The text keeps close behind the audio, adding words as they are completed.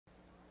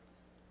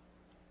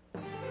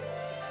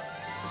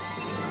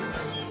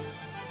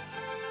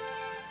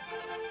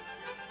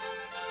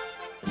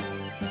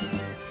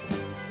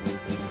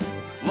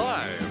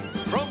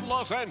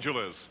Los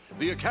Angeles,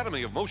 the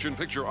Academy of Motion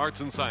Picture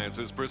Arts and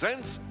Sciences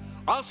presents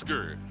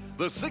Oscar,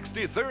 the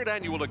 63rd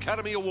Annual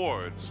Academy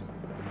Awards.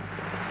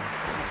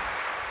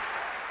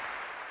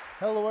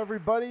 Hello,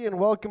 everybody, and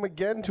welcome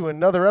again to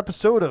another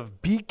episode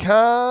of Be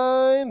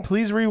Kind,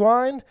 Please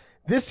Rewind.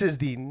 This is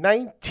the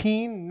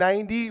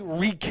 1990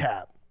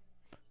 recap.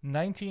 It's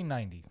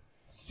 1990.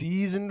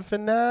 Season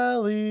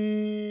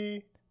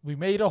finale. We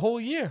made a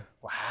whole year.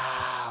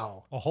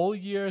 Wow. A whole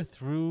year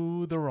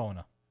through the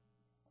Rona.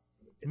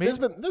 There's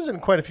been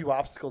quite a few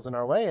obstacles in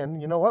our way,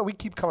 and you know what? We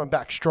keep coming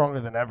back stronger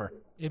than ever.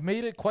 It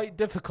made it quite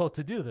difficult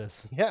to do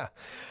this. Yeah.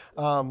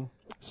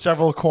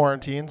 Several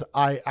quarantines.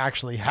 I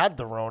actually had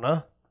the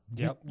Rona.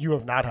 Yep. You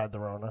have not had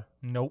the Rona.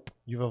 Nope.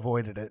 You've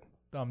avoided it.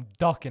 I'm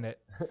ducking it.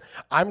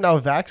 I'm now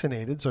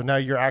vaccinated, so now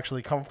you're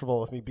actually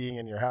comfortable with me being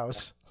in your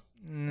house.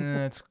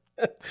 It's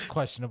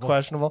questionable.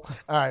 Questionable.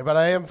 All right, but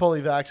I am fully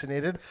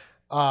vaccinated.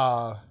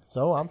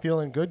 So I'm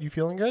feeling good. You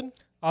feeling good?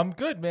 I'm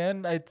good,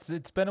 man.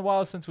 It's been a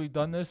while since we've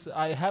done this.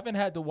 I haven't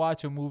had to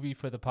watch a movie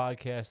for the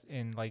podcast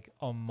in like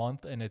a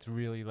month, and it's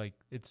really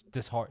it's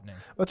disheartening.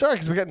 Well, it's all right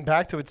because we're getting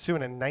back to it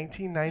soon. And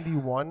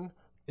 1991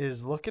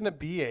 is looking to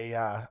be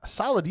a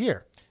solid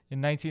year.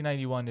 In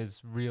 1991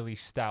 is really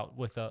stout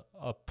with a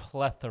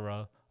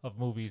plethora of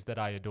movies that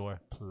I adore.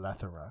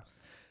 Plethora.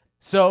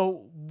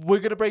 So we're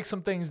going to break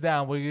some things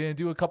down. We're going to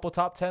do a couple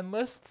top 10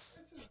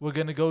 lists. We're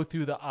going to go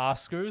through the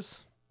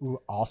Oscars. Ooh,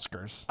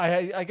 Oscars.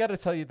 I got to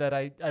tell you that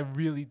I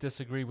really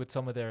disagree with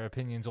some of their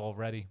opinions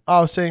already.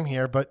 Oh, same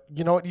here. But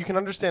you know what? You can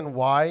understand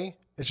why.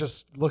 It's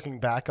just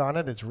looking back on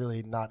it, it's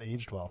really not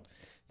aged well.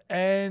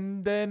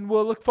 And then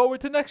we'll look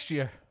forward to next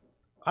year.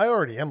 I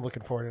already am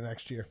looking forward to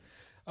next year.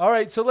 All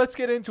right, so let's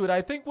get into it.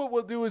 I think what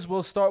we'll do is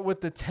we'll start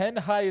with the 10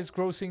 highest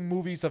grossing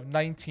movies of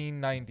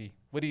 1990.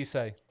 What do you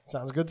say?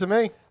 Sounds good to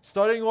me.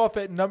 Starting off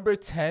at number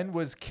 10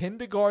 was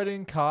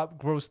Kindergarten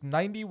Cop, grossed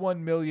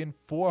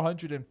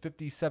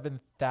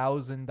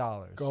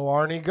 $91,457,000. Go,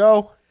 Arnie,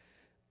 go.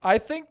 I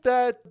think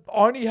that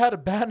Arnie had a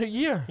banner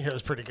year. Yeah, it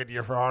was a pretty good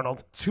year for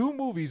Arnold. 2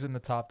 movies in the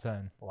top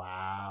 10.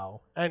 Wow.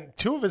 And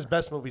 2 of his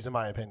best movies, in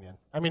my opinion.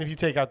 I mean, if you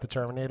take out the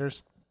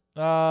Terminators.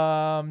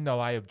 No,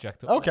 I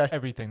object to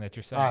everything that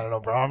you're saying. I don't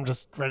know, bro. I'm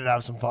just ready to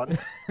have some fun.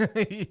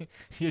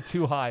 You're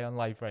too high on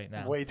life right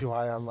now. Way too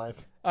high on life.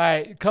 All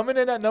right, coming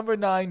in at number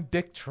 9,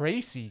 Dick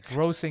Tracy,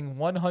 grossing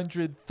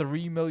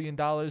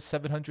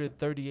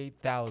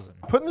 $103,738,000.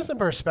 Putting this in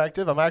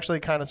perspective, I'm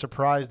actually kind of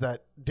surprised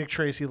that Dick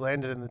Tracy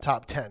landed in the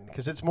top 10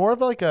 because it's more of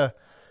like a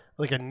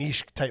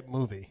niche type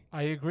movie.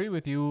 I agree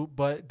with you,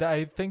 but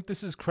I think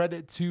this is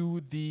credit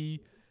to the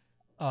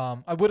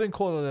I wouldn't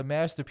call it a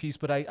masterpiece,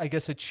 but I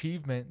guess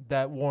achievement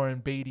that Warren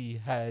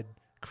Beatty had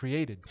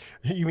created.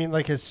 You mean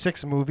like his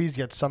 6 movies,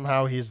 yet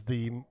somehow he's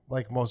the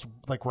most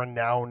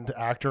renowned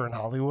actor in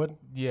Hollywood?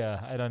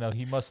 Yeah, I don't know.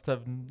 He must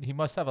have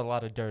a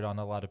lot of dirt on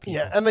a lot of people.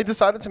 Yeah, and they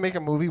decided to make a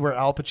movie where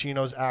Al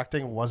Pacino's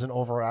acting wasn't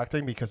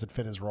overacting because it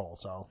fit his role.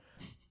 So,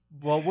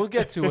 well, we'll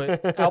get to it.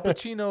 Al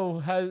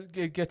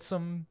Pacino gets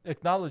some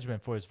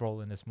acknowledgement for his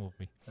role in this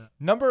movie. Yeah.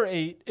 Number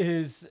 8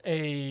 is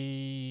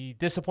a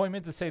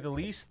disappointment to say the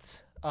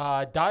least.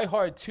 Die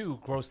Hard 2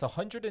 grossed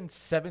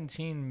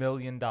 $117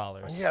 million.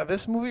 Yeah,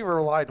 this movie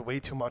relied way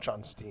too much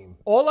on Steam.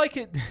 All I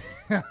could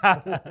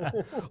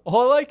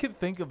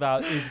think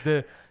about is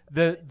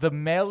the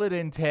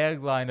mail-it-in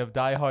tagline of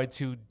Die Hard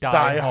 2,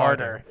 Die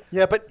Harder.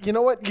 Yeah, but you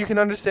know what? You can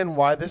understand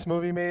why this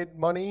movie made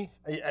money.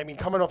 I mean,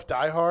 coming off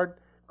Die Hard,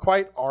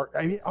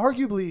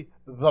 arguably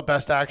the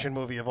best action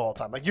movie of all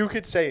time. Like, you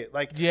could say it.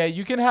 Like, yeah,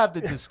 you can have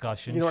the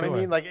discussion. You know what I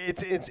mean? Like,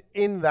 it's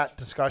in that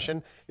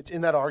discussion. It's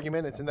in that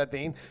argument. It's in that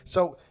vein.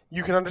 So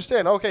you can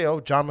understand, okay,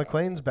 John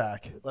McClane's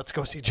back. Let's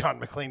go see John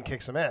McClane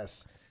kick some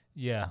ass.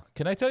 Yeah.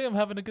 Can I tell you I'm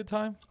having a good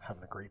time?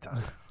 Having a great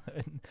time.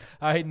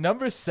 All right,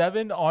 number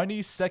 7,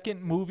 Arnie's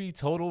second movie,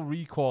 Total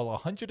Recall,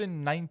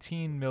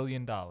 $119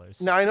 million.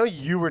 Now, I know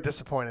you were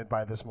disappointed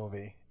by this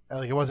movie.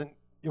 Like, it wasn't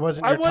your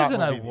top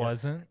movie. I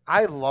wasn't.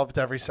 I loved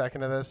every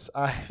second of this.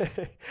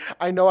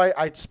 I know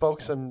I spoke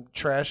some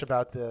trash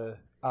about the...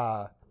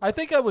 I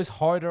think I was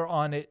harder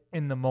on it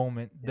in the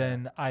moment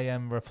than I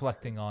am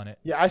reflecting on it.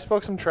 Yeah, I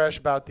spoke some trash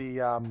about the,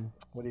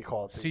 what do you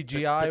call it?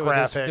 CGI the or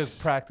graphics.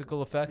 the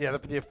practical effects? Yeah,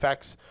 the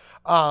effects.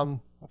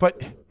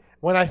 But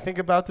when I think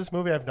about this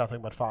movie, I have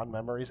nothing but fond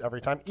memories every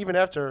time, even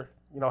after,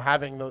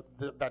 having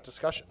that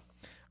discussion.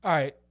 All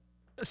right.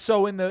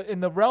 So in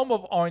the realm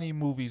of Arnie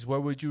movies,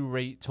 where would you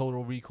rate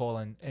Total Recall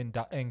and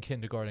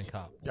Kindergarten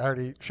Cop? I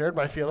already shared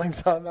my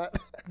feelings on that.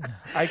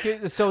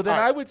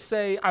 I would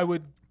say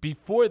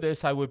before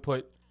this I would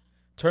put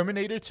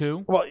Terminator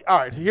 2. Well, all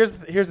right. Here's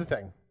the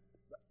thing.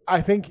 I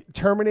think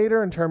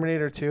Terminator and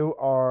Terminator 2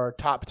 are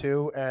top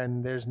 2,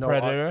 and there's no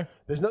Predator.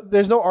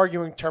 There's no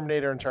arguing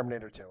Terminator and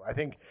Terminator 2. I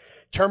think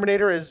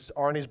Terminator is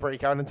Arnie's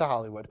breakout into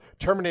Hollywood.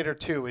 Terminator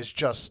 2 is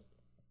just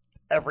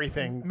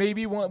everything.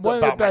 Maybe one of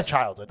about the best my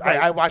childhood. Right.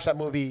 I watch that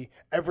movie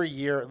every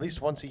year, at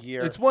least once a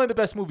year. It's one of the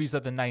best movies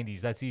of the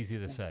 90s. That's easy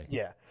to say.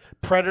 Yeah,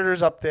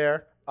 Predator's up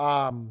there.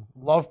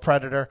 Love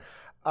Predator.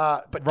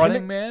 But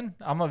Running Man.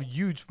 I'm a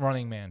huge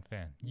Running Man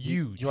fan.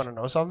 Huge. You want to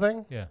know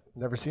something? Yeah.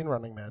 Never seen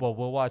Running Man. Well,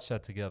 we'll watch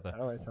that together.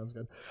 All right, sounds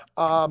good.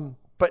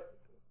 But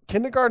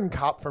Kindergarten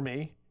Cop for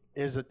me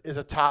is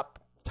a top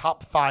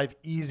 5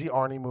 easy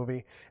Arnie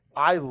movie.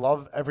 I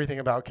love everything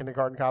about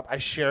Kindergarten Cop. I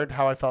shared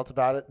how I felt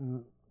about it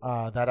in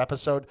that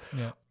episode.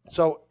 Yeah.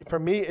 So for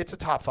me, it's a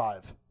top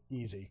 5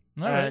 easy.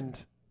 All right.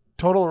 And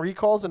Total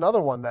Recall is another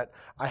one that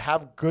I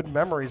have good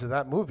memories of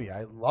that movie.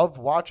 I love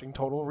watching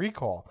Total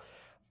Recall.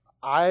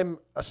 I'm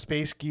a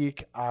space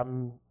geek.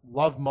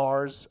 Love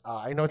Mars.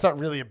 I know it's not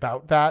really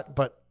about that,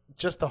 but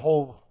just the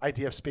whole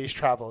idea of space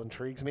travel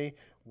intrigues me,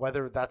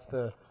 whether that's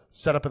the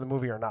setup of the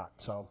movie or not.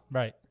 So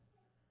Right.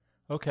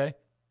 Okay.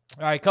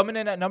 All right. Coming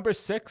in at number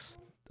 6,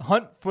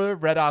 Hunt for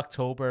Red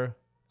October.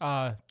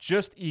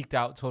 Just eked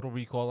out Total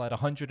Recall at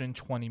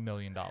 $120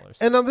 million.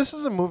 And this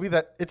is a movie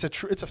that it's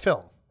a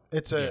film.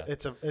 It's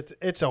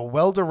a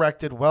well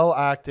directed, well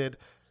acted.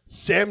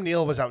 Sam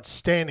Neill was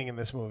outstanding in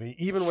this movie,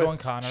 even Sean with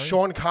Connery.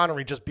 Sean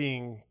Connery just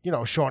being,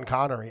 Sean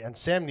Connery, and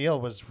Sam Neill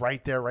was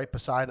right there, right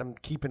beside him,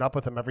 keeping up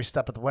with him every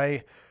step of the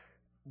way.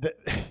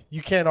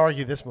 You can't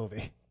argue this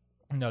movie.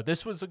 No,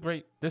 this was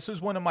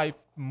one of my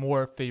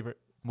more favorite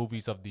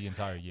movies of the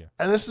entire year.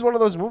 And this is one of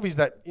those movies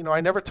that,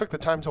 I never took the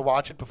time to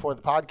watch it before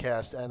the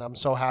podcast, and I'm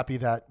so happy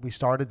that we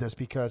started this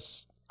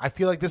because I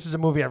feel like this is a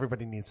movie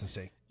everybody needs to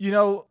see.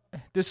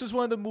 This was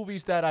one of the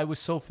movies that I was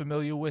so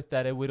familiar with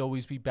that it would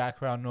always be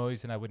background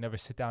noise and I would never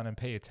sit down and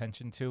pay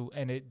attention to,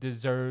 and it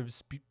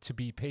deserves to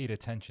be paid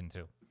attention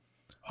to.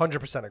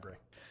 100% agree.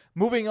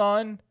 Moving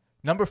on,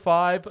 number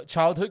 5,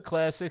 childhood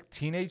classic,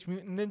 Teenage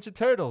Mutant Ninja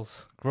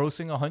Turtles,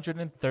 grossing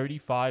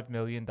 $135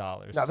 million.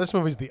 Now, this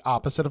movie's the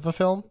opposite of a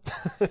film.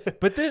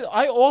 But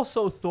I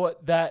also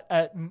thought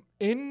that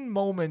in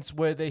moments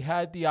where they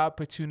had the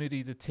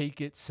opportunity to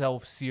take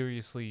itself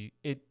seriously,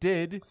 it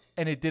did,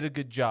 and it did a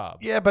good job.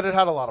 Yeah, but it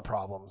had a lot of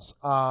problems.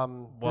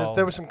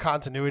 There were some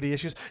continuity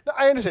issues. Now,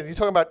 I understand. You're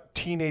talking about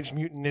Teenage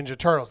Mutant Ninja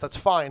Turtles. That's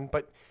fine,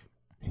 but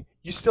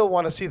you still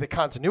want to see the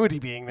continuity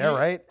being there,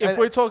 right? If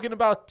we're talking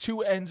about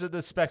two ends of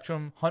the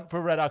spectrum, Hunt for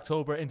Red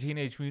October and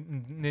Teenage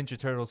Mutant Ninja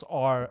Turtles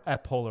are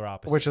at polar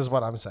opposites. Which is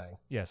what I'm saying.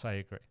 Yes, I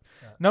agree.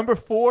 Yeah. Number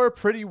 4,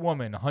 Pretty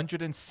Woman,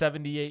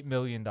 $178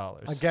 million.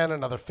 Again,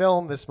 another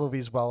film. This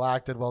movie's well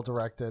acted, well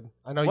directed.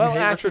 I know well you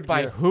hate acted Richard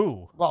by Gere.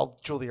 who? Well,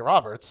 Julia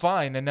Roberts.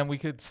 Fine, and then we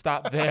could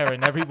stop there,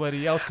 and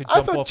everybody else could I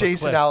jump thought off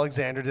Jason a cliff.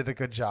 Alexander did a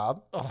good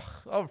job.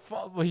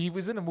 Well, he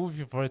was in a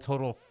movie for a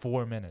total of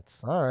 4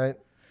 minutes. All right.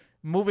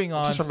 Moving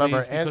on, Just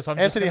remember, please, because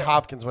Anthony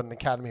Hopkins won an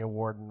Academy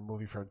Award in a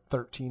movie for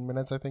 13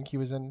 minutes. I think he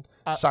was in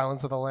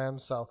Silence of the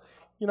Lambs. So,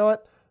 you know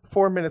what?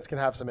 4 minutes can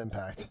have some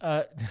impact.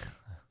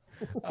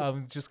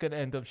 I'm just going to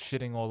end up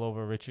shitting all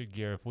over Richard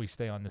Gere if we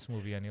stay on this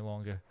movie any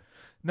longer.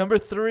 Number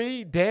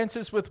 3,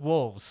 Dances with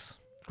Wolves,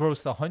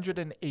 grossed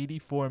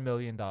 $184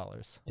 million.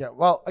 Yeah,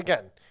 well,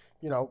 again,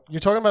 you're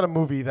talking about a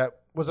movie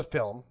that was a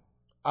film.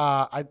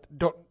 I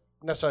don't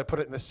necessarily put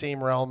it in the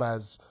same realm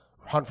as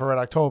Hunt for Red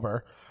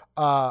October.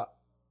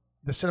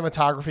 The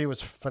cinematography was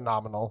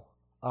phenomenal.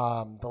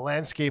 The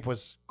landscape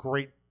was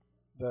great.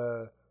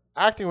 The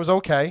acting was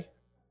okay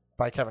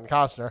by Kevin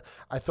Costner.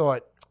 I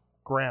thought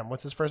Graham,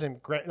 what's his first name?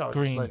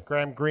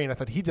 Graham Greene. I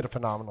thought he did a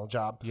phenomenal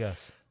job.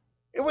 Yes.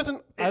 It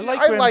wasn't. I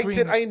liked Green.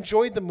 it. I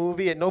enjoyed the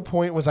movie. At no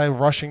point was I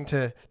rushing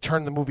to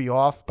turn the movie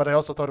off, but I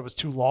also thought it was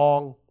too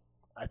long.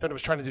 I thought it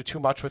was trying to do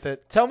too much with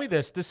it. Tell me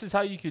this. This is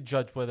how you could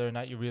judge whether or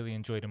not you really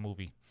enjoyed a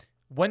movie.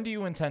 When do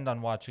you intend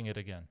on watching it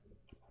again?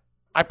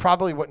 I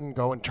probably wouldn't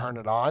go and turn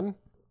it on,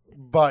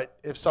 but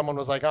if someone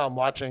was like, "Oh, I'm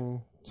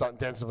watching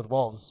Dances with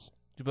Wolves,"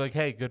 You'd be like,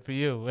 "Hey, good for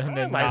you," and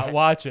then might not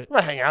watch it. I'm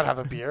gonna hang out, have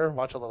a beer,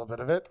 watch a little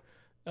bit of it.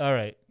 All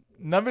right.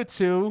 Number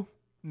 2.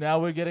 Now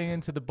we're getting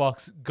into the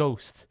Bucks.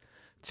 Ghost,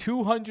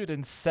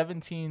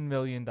 $217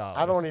 million.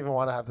 I don't even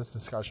want to have this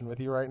discussion with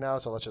you right now,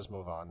 so let's just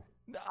move on.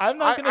 I'm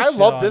not going to. I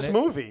love this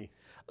movie.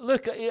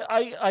 Look,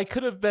 I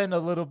could have been a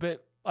little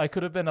bit. I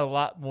could have been a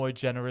lot more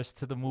generous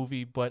to the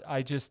movie, but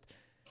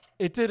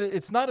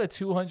it's not a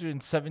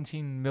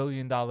 $217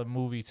 million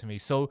movie to me.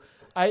 So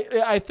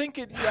I think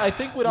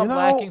what I'm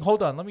lacking.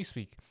 Hold on, let me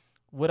speak.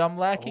 What I'm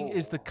lacking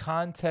is the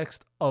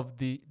context of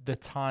the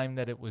time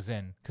that it was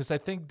in, because I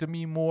think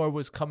Demi Moore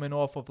was coming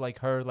off of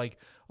her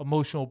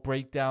emotional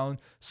breakdown.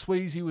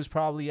 Swayze was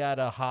probably at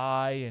a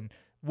high, and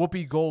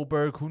Whoopi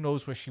Goldberg, who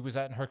knows where she was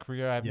at in her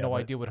career? I have no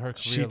idea what her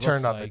career She looks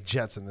turned like. on the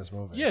jets in this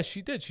movie. Yeah,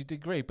 she did. She did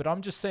great. But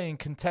I'm just saying,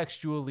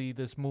 contextually,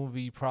 this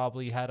movie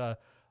probably had a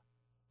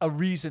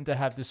reason to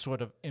have this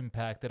sort of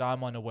impact that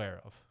I'm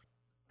unaware of.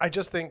 I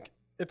just think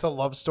it's a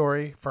love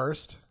story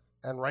first,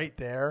 and right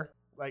there,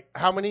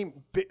 how many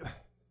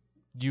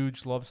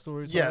huge love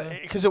stories? Yeah,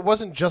 because it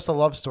wasn't just a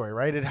love story,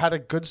 right? It had a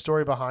good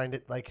story behind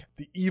it, like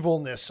the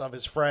evilness of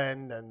his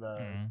friend and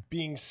the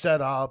being set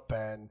up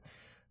and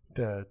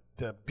the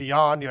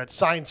beyond. You had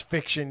science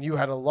fiction, you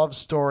had a love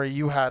story,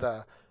 you had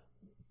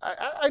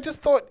I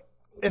just thought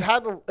it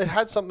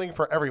had something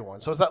for everyone.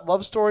 So it's that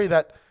love story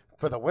that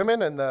for the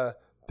women and the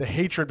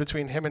hatred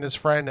between him and his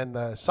friend, and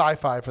the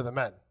sci-fi for the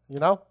men,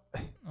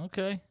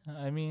 Okay.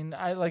 I mean,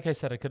 like I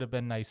said, I could have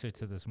been nicer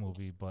to this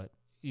movie, but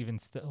even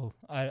still,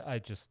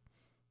 I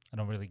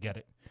don't really get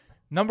it.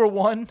 Number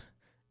 1,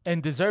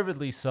 and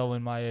deservedly so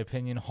in my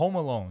opinion, Home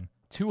Alone,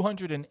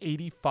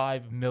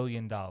 $285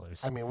 million.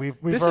 I mean, we've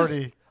This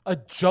already. is a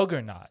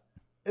juggernaut.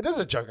 It is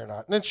a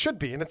juggernaut, and it should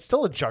be, and it's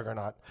still a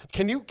juggernaut.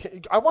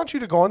 I want you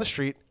to go on the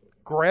street,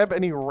 grab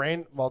any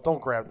well,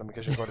 don't grab them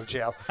because you go to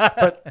jail,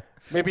 but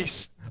maybe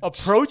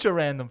Approach a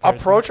random person.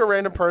 approach a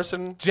random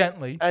person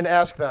gently. and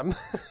ask them,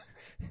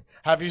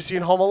 have you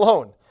seen Home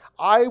Alone?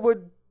 I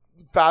would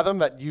fathom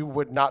that you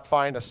would not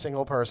find a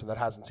single person that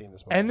hasn't seen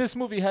this movie. And this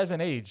movie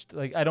hasn't aged.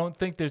 Like, I don't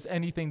think there's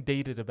anything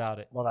dated about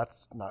it. Well,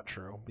 that's not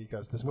true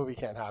because this movie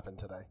can't happen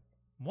today.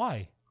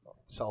 Why?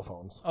 Cell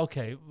phones.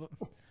 Okay.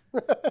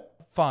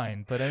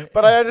 Fine, but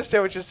I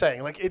understand what you're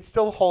saying. Like, it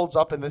still holds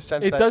up in the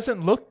sense it that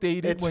doesn't look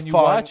dated it's when you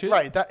fun. watch it.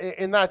 Right.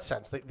 In that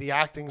sense, the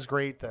acting's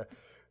great.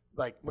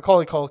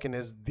 Macaulay Culkin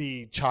is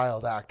the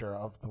child actor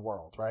of the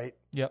world, right?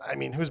 Yep. I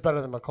mean, who's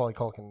better than Macaulay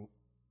Culkin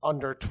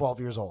under 12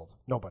 years old?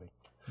 Nobody.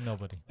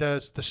 Nobody. The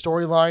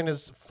storyline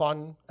is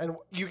fun, and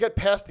you get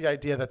past the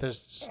idea that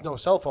there's no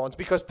cell phones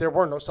because there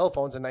were no cell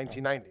phones in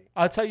 1990.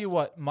 I'll tell you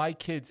what, my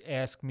kids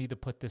ask me to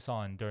put this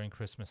on during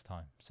Christmas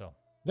time. So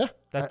Yeah.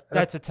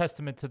 that's a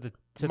testament to the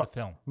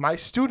film. My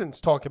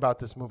students talk about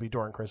this movie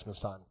during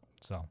Christmas time.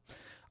 So,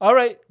 all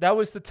right, that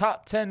was the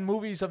top 10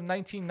 movies of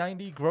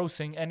 1990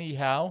 grossing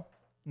anyhow.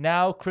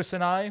 Now, Chris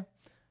and I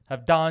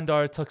have donned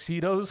our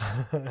tuxedos.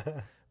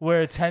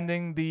 We're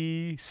attending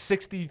the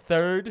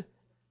 63rd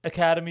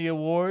Academy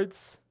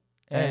Awards.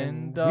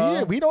 And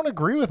we don't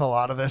agree with a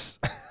lot of this.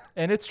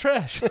 and it's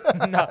trash.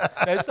 No,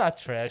 it's not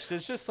trash.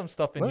 There's just some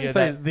stuff in Let me here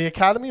tell you, that the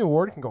Academy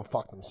Award can go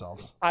fuck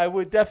themselves. I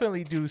would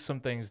definitely do some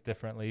things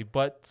differently.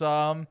 But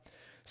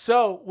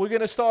so we're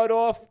going to start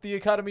off the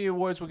Academy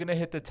Awards. We're going to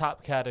hit the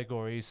top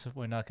categories.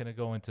 We're not going to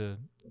go into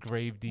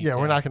grave detail. Yeah,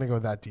 we're not going to go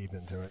that deep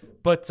into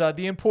it. But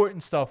the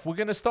important stuff. We're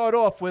going to start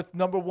off with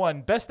number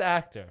 1, Best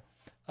Actor.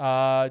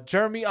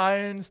 Jeremy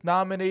Irons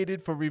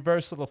nominated for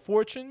Reversal of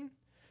Fortune.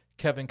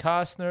 Kevin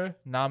Costner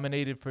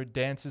nominated for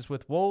Dances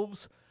with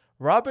Wolves.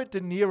 Robert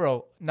De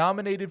Niro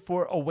nominated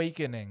for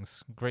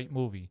Awakenings. Great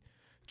movie.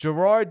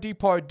 Gerard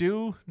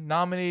Depardieu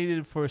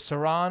nominated for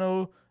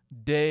Cyrano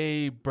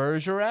de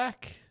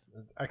Bergerac.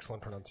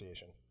 Excellent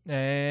pronunciation.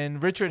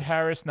 And Richard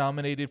Harris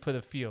nominated for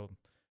The Field.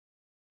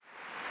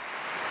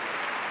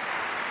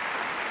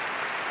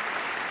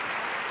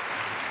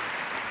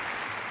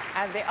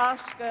 And the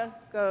Oscar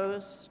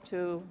goes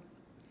to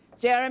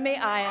Jeremy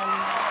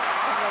Irons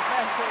for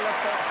Reversal of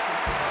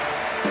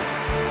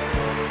Fortune.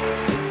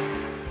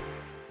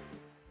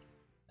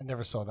 I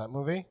never saw that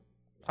movie.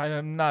 I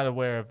am not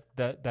aware of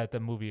that the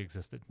movie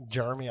existed.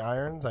 Jeremy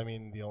Irons, I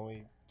mean, the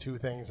only two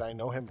things I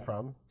know him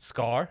from,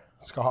 Scar.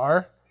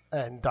 Scar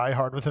and Die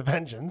Hard with a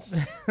Vengeance.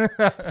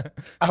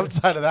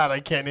 Outside of that, I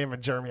can't name a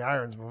Jeremy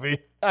Irons movie.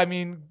 I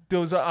mean,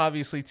 those are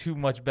obviously two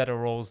much better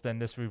roles than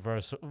this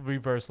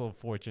reversal of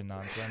fortune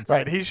nonsense.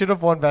 Right, he should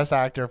have won Best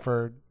Actor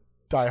for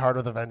Die Hard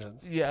with a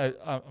Vengeance. Yeah,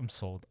 I'm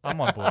sold.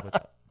 I'm on board with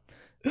that.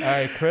 All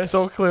right, Chris.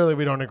 So clearly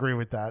we don't agree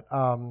with that.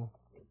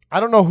 I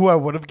don't know who I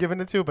would have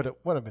given it to, but it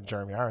would have been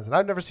Jeremy Irons. And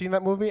I've never seen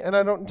that movie, and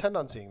I don't intend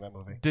on seeing that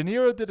movie. De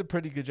Niro did a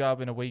pretty good job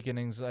in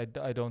Awakenings. I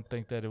don't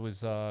think that it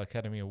was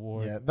Academy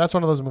Award. Yeah, that's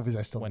one of those movies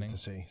I still Winning. need to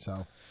see. So,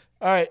 All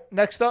right,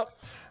 next up.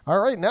 all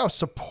right, now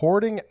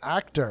supporting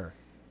actor.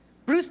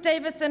 Bruce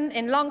Davison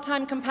in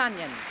Longtime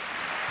Companion.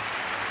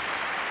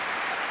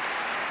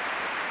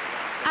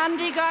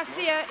 Andy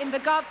Garcia in The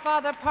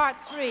Godfather Part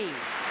 3.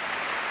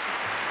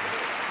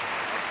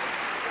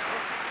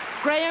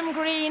 Graham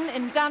Greene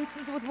in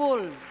Dances with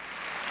Wolves.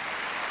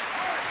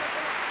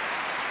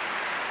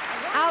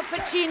 Al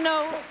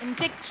Pacino in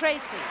Dick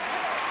Tracy.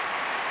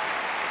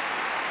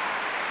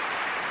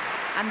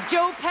 And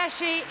Joe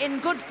Pesci in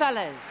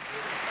Goodfellas.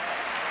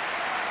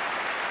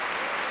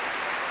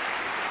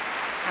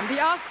 And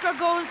the Oscar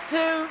goes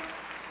to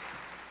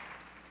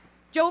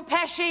Joe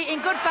Pesci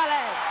in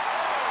Goodfellas.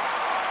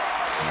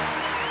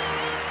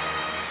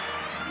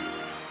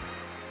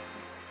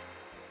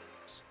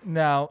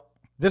 Now,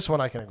 This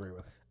one I can agree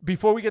with.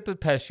 before we get to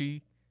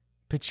Pesci,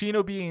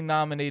 Pacino being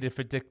nominated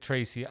for Dick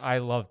Tracy, I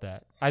love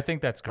that. I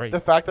think that's great. The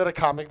fact that a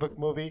comic book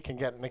movie can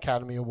get an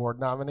Academy Award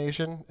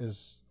nomination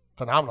is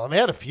phenomenal. And they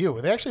had a few.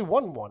 They actually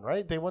won one,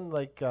 right? They won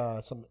like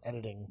some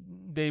editing.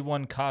 They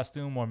won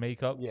costume or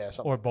makeup, Yeah,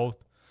 something or like both.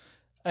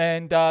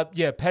 And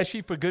yeah,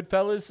 Pesci for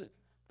Goodfellas.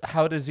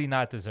 How does he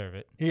not deserve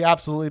it? He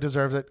absolutely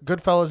deserves it.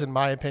 Goodfellas, in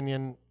my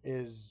opinion,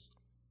 is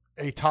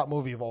a top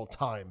movie of all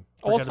time.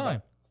 All Forget about-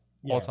 time,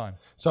 Yeah. all time.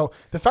 So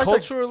the fact that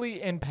Culturally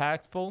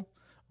impactful,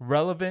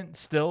 relevant,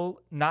 still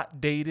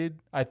not dated.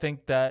 I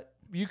think that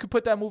you could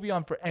put that movie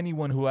on for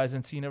anyone who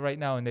hasn't seen it right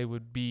now, and they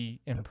would be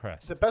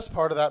impressed. the best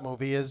part of that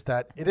movie is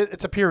that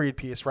it's a period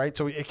piece, right?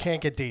 So it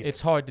can't get dated.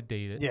 It's hard to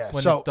date it Yeah,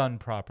 when so- it's done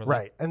properly.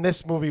 Right. And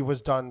this movie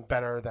was done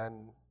better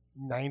than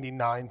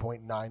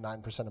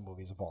 99.99% of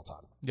movies of all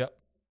time. Yep.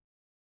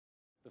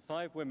 The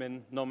 5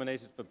 women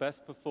nominated for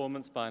Best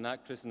Performance by an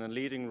Actress in a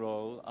Leading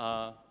Role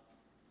are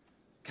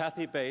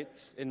Kathy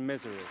Bates in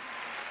Misery,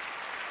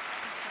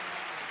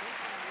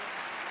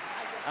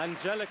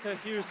 Angelica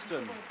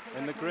Houston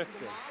in The Grifters.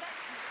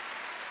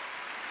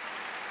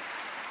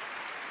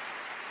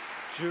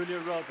 Julia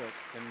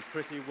Roberts in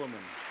Pretty Woman.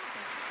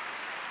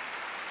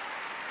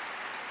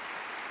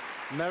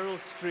 Meryl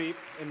Streep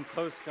in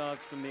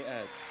Postcards from the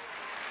Edge.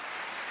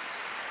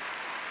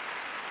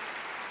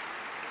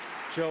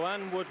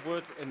 Joanne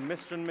Woodward in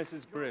Mr. and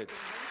Mrs. Bridge.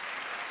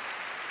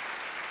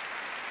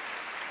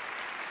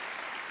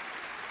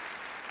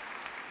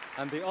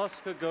 And the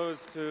Oscar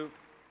goes to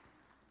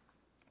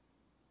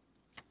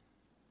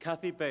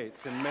Kathy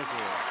Bates in Misery.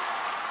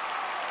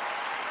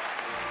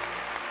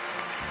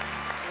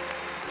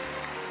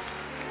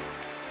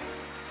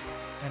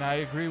 And I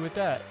agree with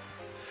that.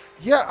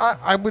 Yeah,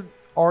 I would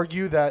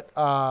argue that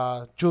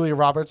Julia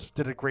Roberts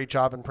did a great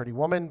job in Pretty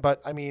Woman,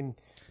 but I mean,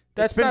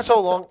 That's it's been not so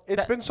the- long.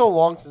 It's that- been so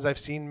long since I've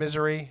seen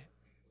Misery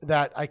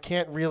that I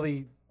can't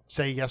really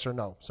say yes or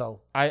no.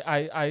 So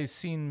I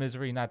seen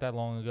Misery not that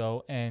long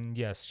ago, and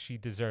yes, she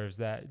deserves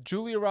that.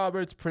 Julia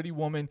Roberts, Pretty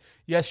Woman,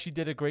 yes, she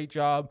did a great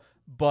job,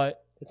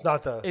 but it's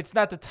not the it's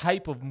not the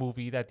type of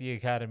movie that the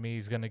Academy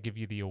is going to give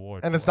you the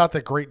award and for. it's not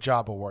the Great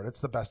Job Award. It's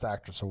the Best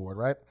Actress Award,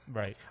 right?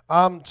 Right.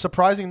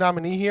 Surprising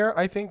nominee here,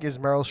 I think, is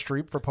Meryl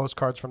Streep for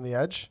Postcards from the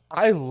Edge.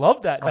 I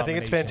love that I think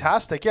it's nomination.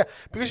 fantastic. Yeah,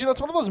 because it's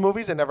one of those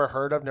movies I never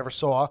heard of, never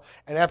saw,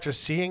 and after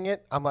seeing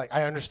it, I'm like,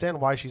 I understand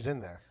why she's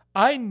in there.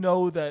 I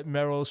know that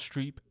Meryl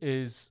Streep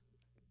is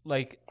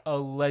like a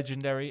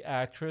legendary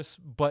actress,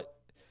 but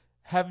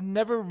have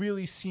never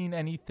really seen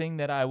anything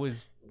that I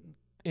was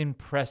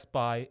impressed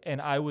by,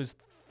 and I was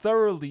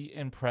thoroughly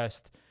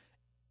impressed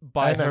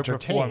by And her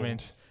entertained.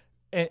 performance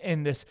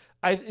in this.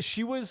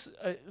 She was,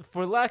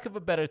 for lack of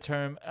a better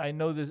term, I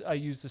know this, I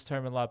use this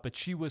term a lot, but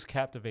she was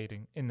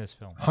captivating in this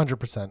film.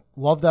 100%.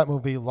 Loved that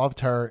movie.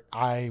 Loved her.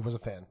 I was a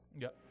fan.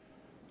 Yep.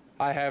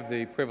 I have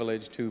the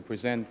privilege to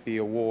present the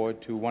award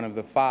to one of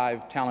the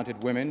 5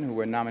 talented women who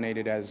were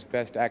nominated as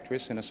Best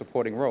Actress in a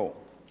Supporting Role.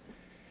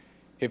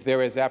 If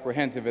they're as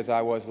apprehensive as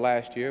I was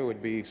last year, it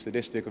would be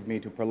sadistic of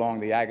me to prolong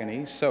the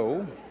agony.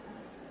 So,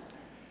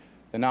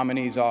 the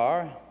nominees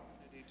are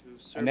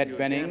Annette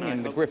Bening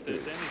in The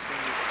Grifters,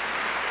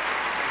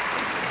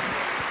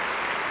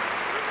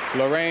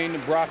 Lorraine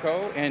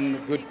Bracco in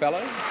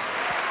Goodfellas,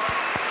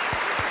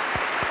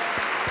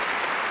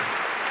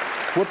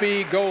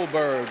 Whoopi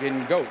Goldberg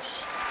in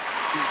Ghost,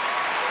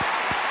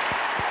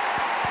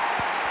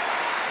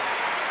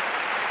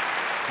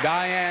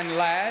 Diane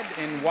Ladd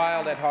in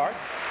Wild at Heart,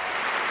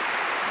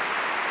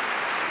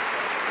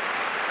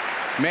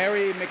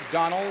 Mary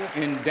McDonnell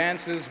in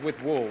Dances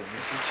with Wolves,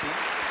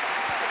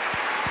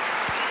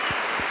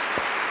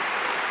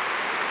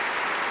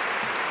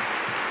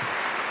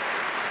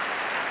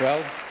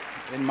 well,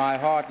 in my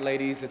heart,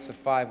 ladies, it's a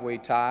 5-way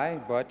tie,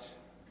 but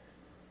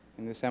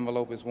in this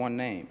envelope is one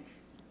name.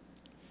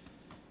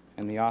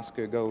 And the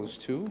Oscar goes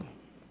to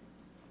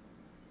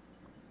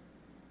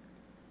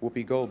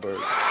Whoopi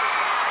Goldberg.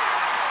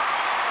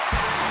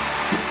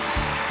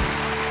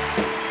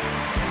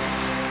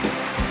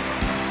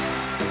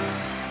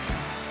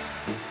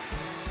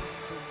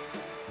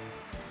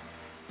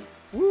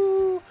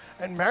 Woo!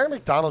 And Mary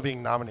McDonnell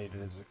being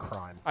nominated is a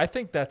crime. I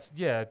think that's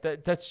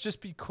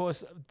just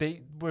because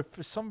they were,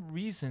 for some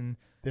reason,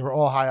 They were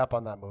all high up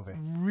on that movie.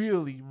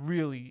 really,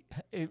 really,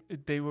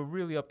 they were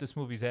really up this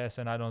movie's ass,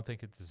 and I don't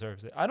think it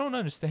deserves it. I don't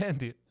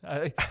understand it.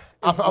 It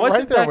I'm wasn't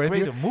right there that with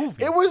great you. a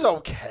movie. It was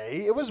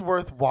okay. It was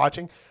worth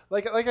watching.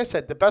 Like I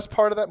said, the best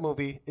part of that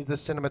movie is the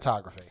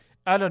cinematography.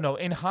 I don't know.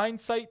 In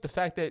hindsight, the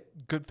fact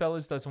that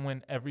Goodfellas doesn't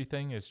win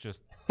everything is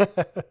just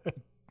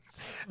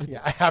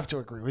Yeah, I have to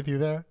agree with you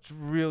there. it's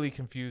really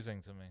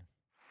confusing to me.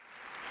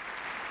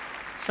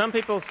 Some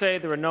people say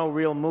there are no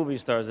real movie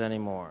stars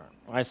anymore.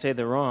 I say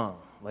they're wrong.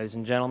 Ladies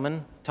and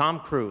gentlemen, Tom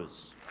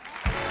Cruise.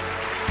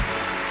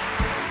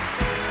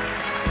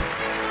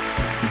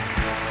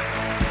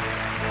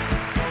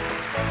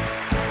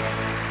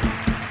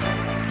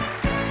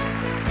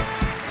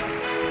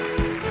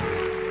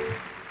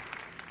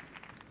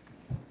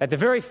 At the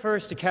very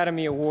first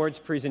Academy Awards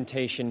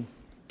presentation,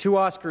 2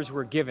 Oscars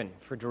were given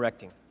for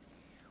directing.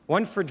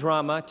 One for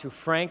drama to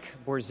Frank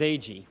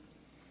Borzage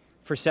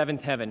for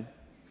Seventh Heaven,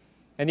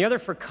 and the other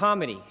for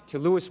comedy to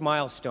Louis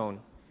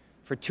Milestone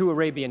for 2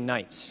 Arabian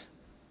Nights.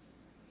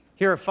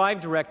 Here are 5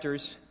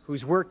 directors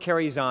whose work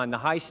carries on the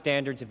high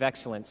standards of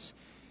excellence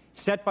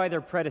set by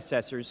their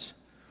predecessors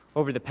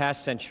over the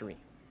past century.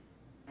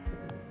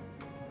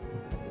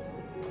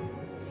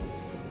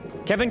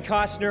 Kevin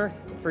Costner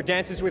for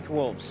Dances with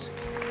Wolves.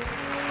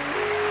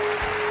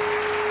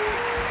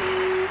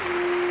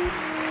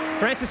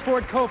 Francis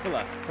Ford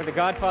Coppola for The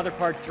Godfather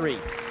Part 3.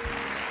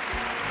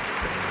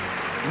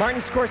 Martin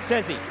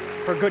Scorsese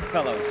for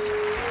Goodfellas.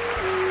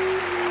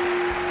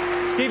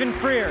 Stephen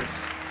Frears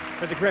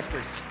for The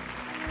Grifters.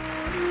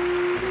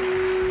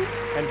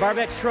 And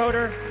Barbette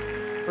Schroeder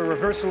for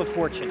Reversal of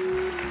Fortune.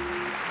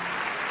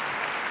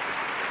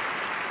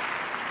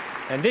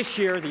 And this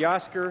year, the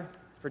Oscar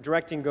for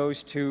directing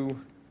goes to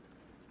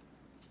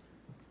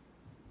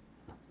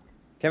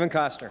Kevin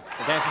Costner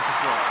for Dances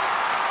with Wolves.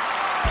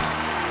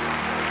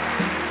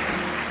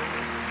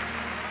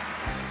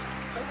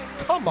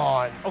 Come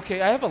on.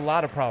 Okay, I have a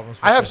lot of problems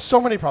with I have this.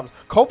 so many problems.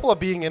 Coppola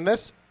being in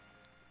this,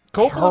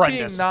 Coppola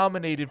horrendous. being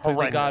nominated for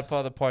Horrendous. The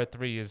Godfather Part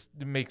 3 it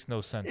makes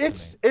no sense to me.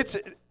 it's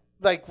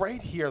like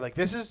right here. Like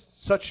this is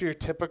such your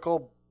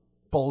typical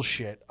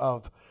bullshit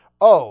of,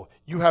 oh,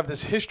 you have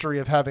this history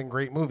of having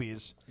great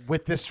movies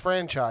with this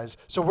franchise,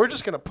 so we're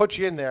just going to put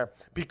you in there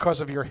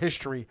because of your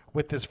history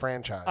with this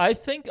franchise. I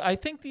think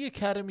the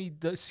Academy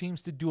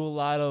seems to do a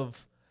lot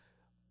of,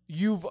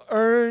 you've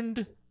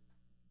earned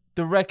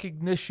the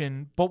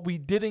recognition, but we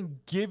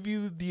didn't give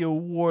you the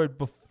award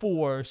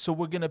before, so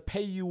we're going to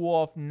pay you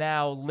off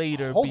now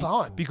later. Hold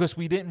on. Because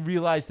we didn't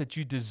realize that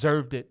you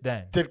deserved it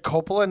then. Did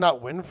Coppola not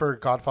win for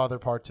Godfather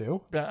Part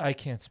 2? I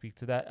can't speak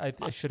to that.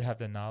 I should have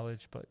the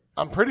knowledge, but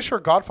I'm pretty sure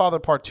Godfather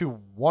Part 2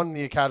 won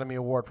the Academy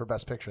Award for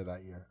Best Picture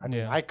that year. I mean,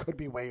 Yeah. I could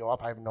be way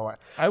off. I have no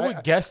idea. I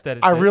would guess that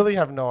it I did. really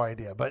have no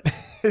idea, but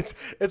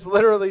it's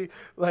literally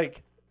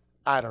like,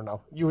 I don't know.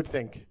 You would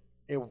think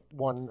it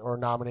won or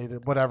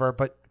nominated, whatever,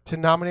 but to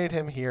nominate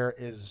him here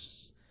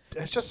it's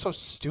just so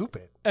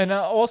stupid. And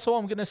also,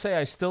 I'm going to say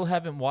I still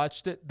haven't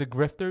watched it, The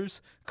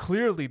Grifters.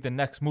 Clearly the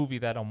next movie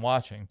that I'm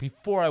watching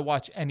before I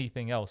watch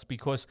anything else,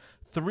 because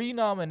 3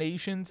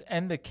 nominations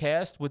and the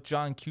cast with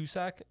John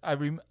Cusack, I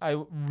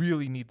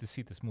really need to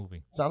see this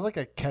movie. Sounds like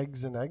a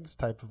Kegs and Eggs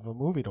type of a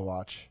movie to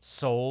watch.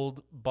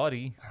 Sold,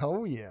 buddy.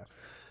 Oh, yeah.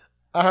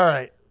 All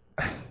right.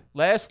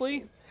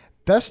 Lastly,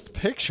 Best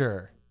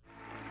Picture.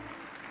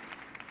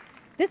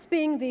 This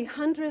being the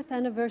 100th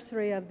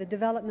anniversary of the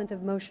development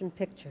of motion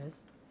pictures,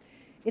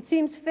 it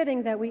seems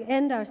fitting that we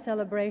end our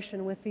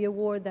celebration with the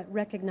award that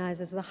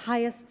recognizes the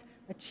highest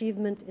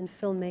achievement in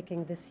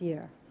filmmaking this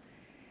year.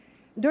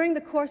 During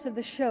the course of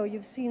the show,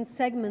 you've seen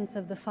segments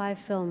of the 5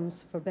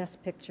 films for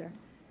Best Picture,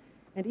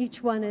 and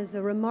each one is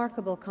a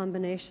remarkable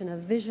combination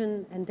of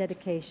vision and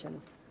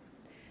dedication.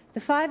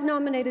 The 5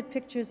 nominated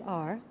pictures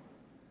are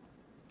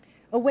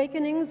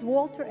Awakenings,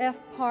 Walter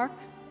F.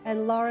 Parks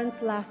and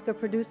Lawrence Lasker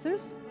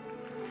producers;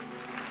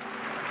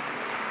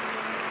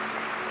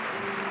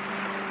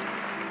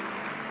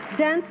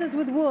 Dances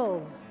with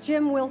Wolves,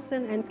 Jim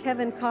Wilson and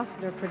Kevin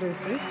Costner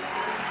producers;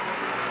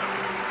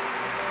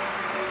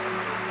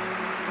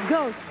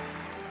 Ghost,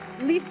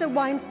 Lisa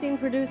Weinstein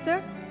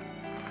producer;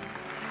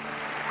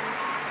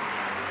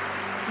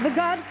 The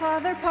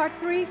Godfather Part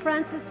 3,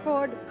 Francis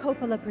Ford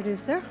Coppola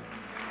producer;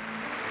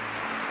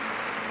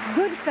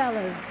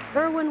 Goodfellas,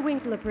 Irwin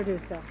Winkler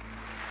producer.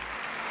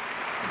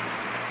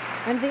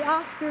 And the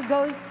Oscar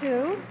goes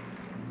to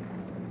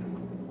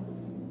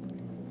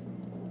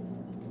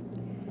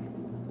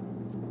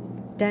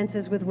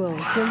Dances with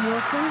Wolves, Jim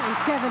Wilson and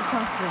Kevin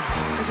Costner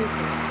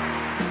producers.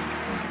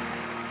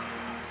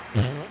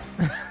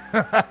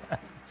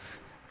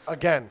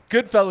 Again,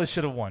 Goodfellas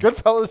should have won.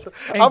 Goodfellas.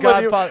 And I'm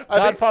with you.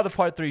 Godfather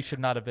Part 3 should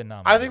not have been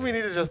nominated. I think we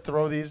need to just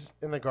throw these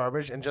in the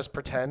garbage and just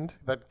pretend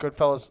that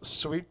Goodfellas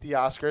sweep the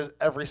Oscars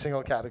every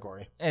single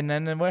category. And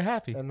then we're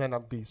happy. And then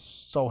I'll be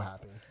so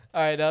happy.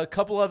 All right, a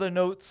couple other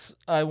notes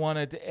I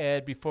wanted to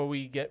add before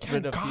we get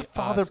rid of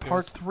Godfather the Oscars.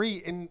 Part 3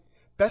 in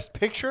Best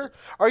Picture?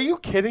 Are you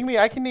kidding me?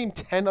 I can name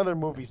 10 other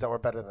movies that were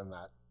better than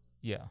that.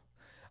 Yeah.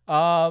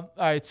 All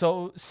right,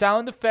 so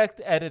sound effect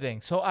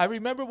editing. So I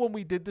remember when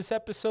we did this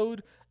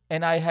episode,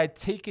 and I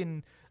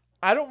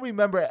don't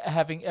remember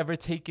having ever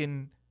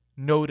taken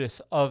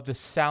notice of the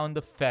sound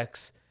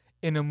effects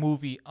in a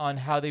movie on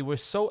how they were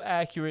so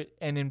accurate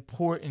and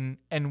important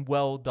and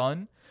well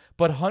done.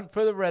 But Hunt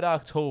for the Red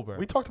October.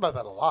 We talked about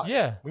that a lot.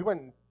 Yeah. We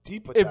went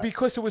deep with it, that.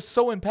 because it was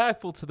so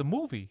impactful to the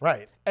movie.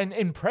 Right. And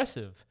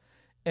impressive.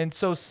 And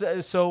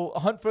so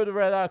Hunt for the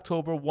Red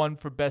October won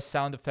for Best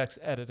Sound Effects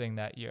Editing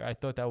that year. I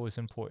thought that was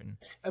important.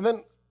 And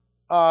then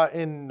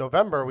in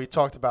November, we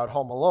talked about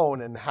Home Alone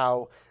and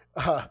how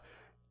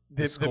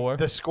the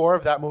score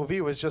of that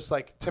movie was just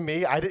like, to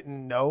me, I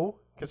didn't know,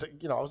 because I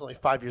was only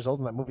 5 years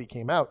old when that movie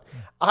came out.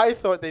 I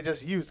thought they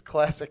just used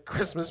classic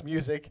Christmas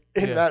music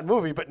in that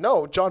movie. But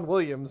no, John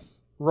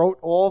Williams wrote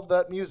all of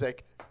that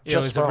music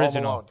just for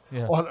original.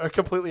 Home Alone. On a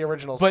completely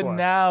original score. But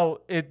now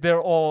they're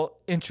all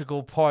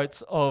integral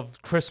parts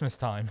of Christmas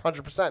time.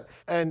 100%.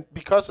 And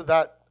because of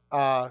that,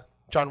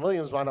 John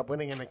Williams wound up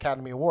winning an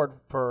Academy Award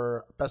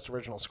for Best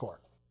Original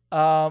Score.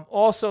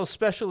 Also,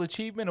 Special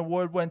Achievement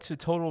Award went to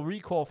Total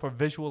Recall for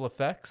visual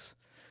effects.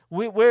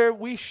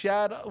 We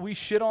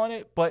shit on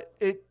it, but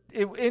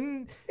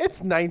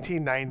it's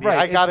 1990. Right,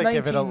 I gotta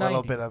give it a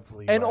little bit of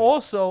leeway. And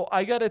also,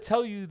 I gotta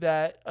tell you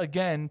that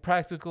again,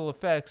 practical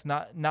effects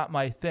not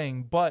my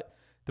thing, but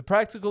the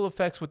practical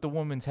effects with the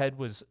woman's head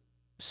was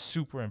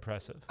super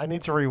impressive. I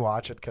need to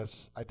rewatch it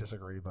because I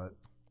disagree, but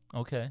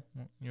okay,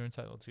 you're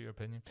entitled to your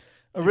opinion.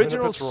 Even if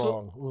it's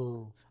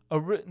wrong.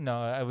 No,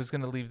 I was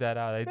gonna leave that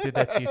out. I did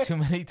that to you too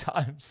many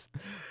times.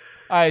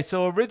 All right,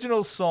 so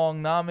original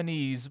song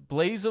nominees: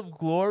 "Blaze of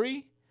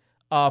Glory"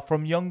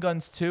 from Young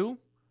Guns 2,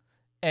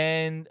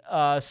 and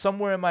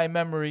 "Somewhere in My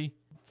Memory"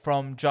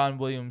 from John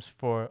Williams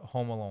for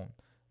Home Alone,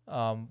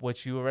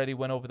 which you already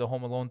went over the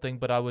Home Alone thing,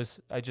 but I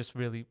just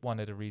really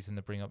wanted a reason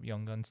to bring up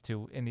Young Guns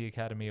 2 in the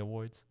Academy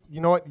Awards.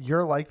 You know what?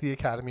 You're like the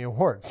Academy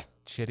Awards.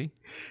 shitty.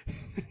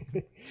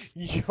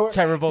 Your,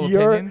 Terrible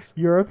your, opinions.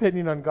 Your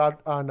opinion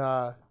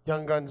on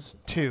Young Guns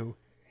 2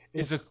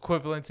 Is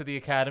equivalent to the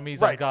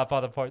Academy's Right. on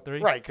Godfather Part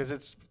 3? right, because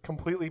it's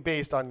completely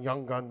based on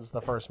Young Guns,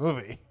 the first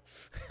movie.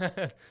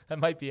 That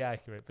might be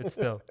accurate, but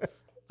still,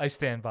 I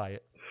stand by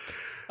it.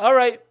 All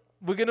right,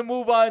 we're going to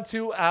move on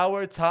to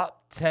our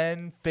top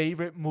 10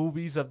 favorite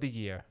movies of the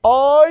year.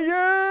 Oh,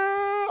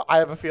 yeah! I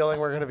have a feeling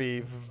we're going to be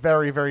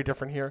very, very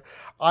different here.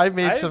 I I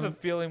made have a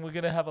feeling we're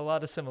going to have a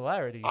lot of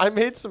similarities. I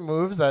made some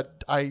moves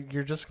that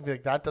you're just going to be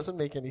like, that doesn't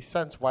make any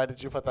sense. Why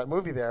did you put that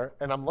movie there?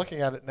 And I'm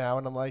looking at it now,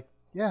 and I'm like,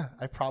 yeah,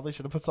 I probably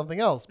should have put something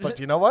else. But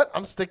you know what?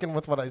 I'm sticking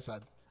with what I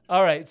said.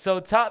 All right, so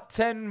top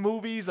 10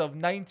 movies of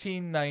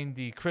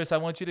 1990. Chris, I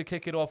want you to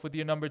kick it off with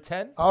your number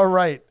 10. All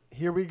right,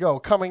 here we go.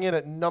 Coming in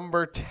at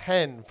number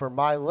 10 for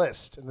my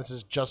list, and this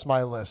is just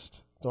my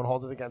list. Don't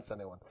hold it against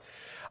anyone.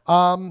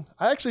 I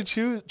actually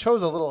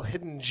chose a little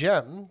hidden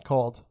gem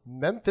called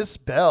Memphis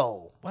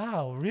Belle.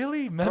 Wow,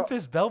 really?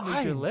 Memphis Belle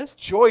made your list?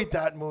 I enjoyed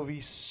that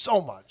movie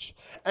so much.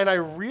 And I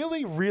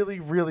really,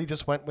 really, really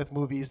just went with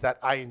movies that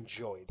I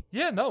enjoyed.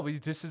 Yeah, no,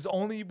 this is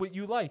only what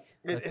you like.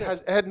 It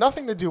had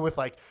nothing to do with,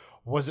 like,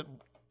 was it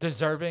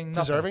deserving?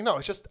 Deserving? No,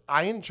 it's just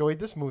I enjoyed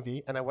this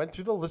movie, and I went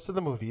through the list of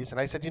the movies, and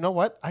I said, you know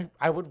what?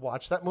 I would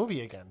watch that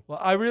movie again. Well,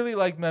 I really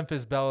like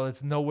Memphis Belle.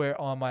 It's nowhere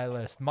on my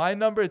list. My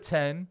number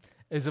 10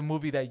 is a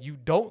movie that you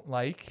don't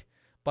like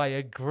by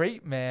a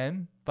great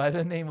man by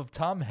the name of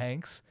Tom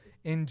Hanks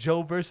in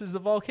Joe versus the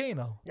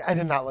Volcano. Yeah, I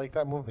did not like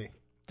that movie.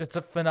 It's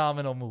a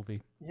phenomenal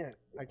movie. Yeah,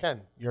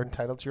 again, you're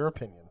entitled to your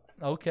opinion.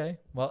 Okay.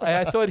 Well,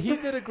 I thought he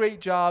did a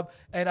great job,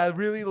 and I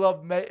really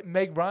loved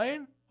Meg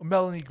Ryan or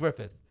Melanie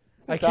Griffith.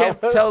 I can't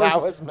tell. That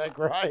was Meg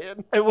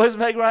Ryan. It was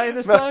Meg Ryan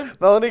this time?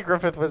 Melanie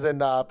Griffith was in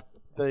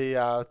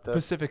the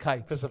Pacific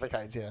Heights. Pacific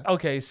Heights, yeah.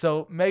 Okay,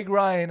 so Meg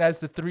Ryan as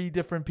the three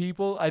different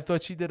people, I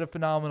thought she did a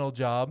phenomenal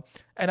job.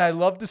 And I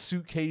love the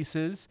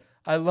suitcases.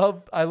 I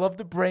love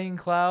the brain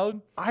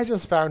cloud. I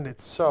just found it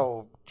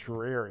so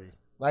dreary.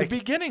 Like, the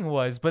beginning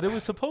was, but it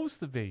was supposed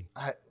to be.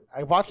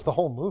 I watched the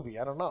whole movie.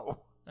 I don't know. All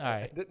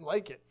right. I didn't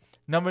like it.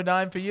 Number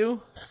 9 for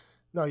you?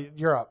 No,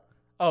 you're up.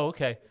 Oh,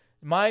 okay.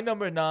 My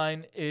number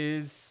 9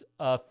 is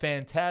a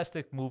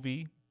fantastic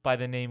movie by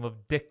the name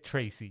of Dick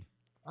Tracy.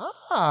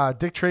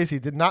 Dick Tracy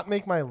did not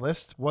make my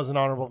list. Was an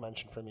honorable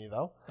mention for me,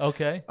 though.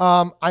 Okay.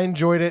 I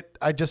enjoyed it.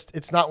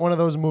 It's not one of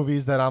those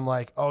movies that I'm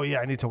like, oh yeah,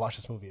 I need to watch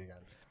this movie again.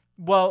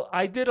 Well,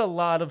 I did a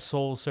lot of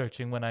soul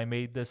searching when I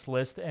made this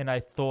list, and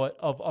I thought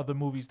of other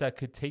movies that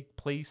could take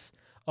place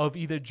of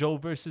either Joe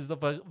versus the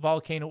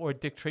Volcano or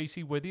Dick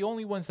Tracy were the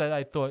only ones that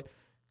I thought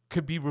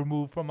could be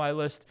removed from my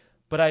list.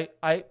 But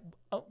I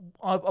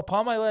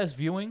upon my last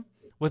viewing,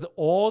 with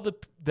all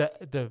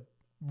the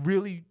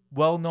really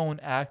well-known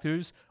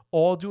actors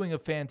all doing a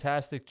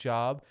fantastic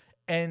job,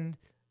 and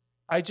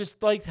I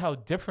just liked how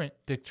different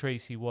Dick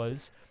Tracy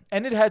was.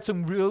 And it had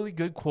some really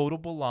good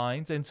quotable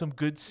lines and some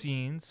good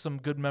scenes, some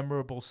good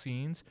memorable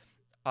scenes.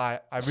 I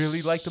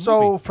really liked the movie.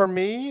 So for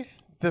me,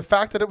 the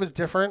fact that it was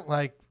different,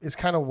 like, is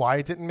kind of why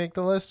it didn't make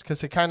the list,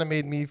 because it kind of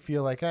made me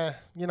feel like, I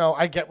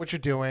get what you're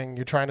doing.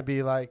 You're trying to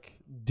be like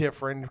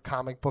different,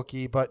 comic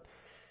booky, but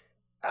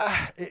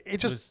it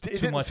just it too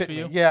didn't much fit for me.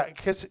 you? Yeah,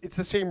 because it's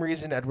the same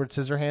reason Edward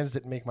Scissorhands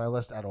didn't make my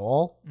list at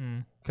all.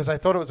 Because I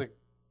thought it was a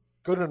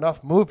good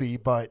enough movie,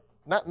 but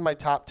not in my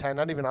top 10,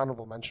 not even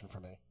honorable mention for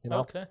me. You know?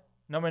 Okay.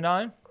 Number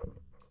 9?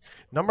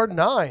 Number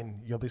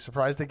 9, you'll be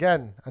surprised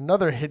again.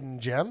 Another hidden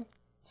gem,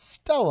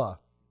 Stella.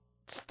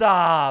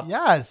 Stop.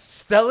 Yes.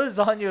 Stella's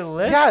on your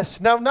list? Yes.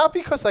 Now, not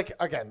because, like,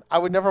 again, I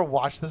would never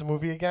watch this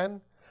movie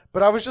again,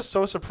 but I was just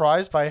so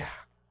surprised by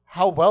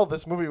how well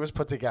this movie was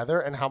put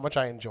together and how much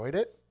I enjoyed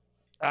it.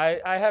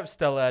 I have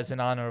Stella as an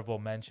honorable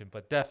mention,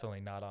 but definitely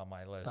not on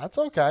my list. That's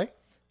okay.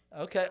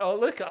 Okay. Oh,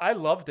 look, I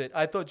loved it.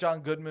 I thought John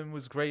Goodman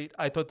was great.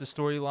 I thought the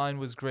storyline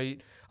was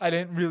great. I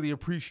didn't really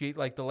appreciate,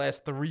 like, the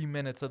last 3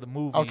 minutes of the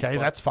movie. Okay,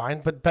 that's fine.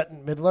 But Bette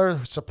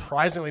Midler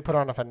surprisingly put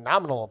on a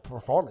phenomenal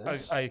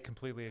performance. I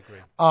completely agree.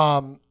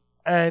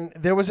 And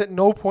there was at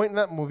no point in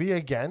that movie,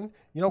 again,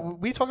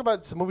 we talk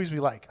about some movies we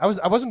like. I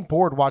wasn't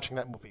bored watching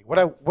that movie. Would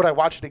I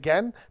watch it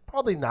again?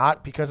 Probably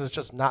not, because it's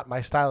just not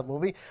my style of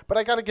movie. But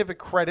I got to give it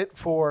credit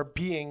for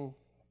being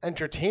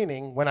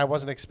entertaining when I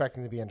wasn't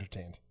expecting to be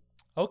entertained.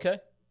 Okay.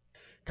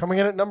 Coming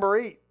in at number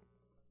 8,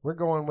 we're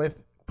going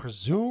with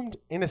Presumed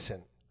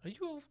Innocent. Are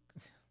you...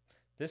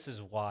 This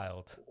is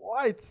wild.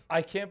 What?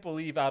 I can't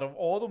believe out of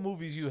all the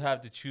movies you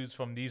have to choose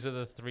from, these are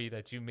the 3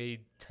 that you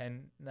made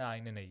 10,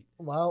 9, and 8.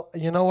 Well,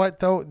 you know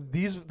what, though?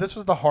 This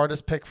was the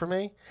hardest pick for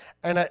me.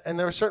 And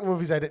there were certain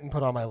movies I didn't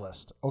put on my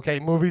list. Okay,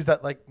 movies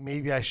that, like,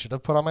 maybe I should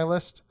have put on my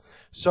list.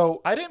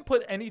 So I didn't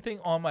put anything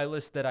on my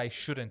list that I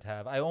shouldn't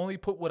have. I only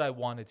put what I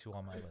wanted to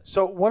on my list.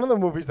 So one of the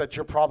movies that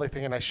you're probably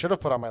thinking I should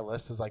have put on my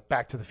list is, like,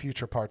 Back to the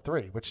Future Part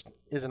 3, which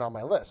isn't on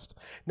my list.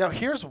 Now,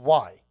 here's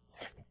why.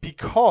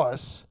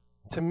 Because...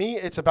 to me,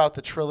 it's about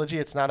the trilogy.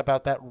 It's not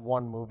about that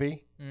one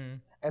movie.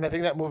 And I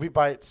think that movie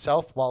by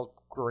itself, while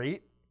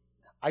great,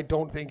 I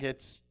don't think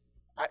it's...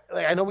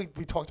 I know we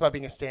talked about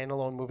being a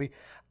standalone movie.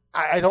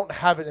 I don't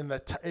have it in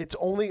the. It's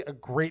only a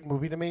great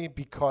movie to me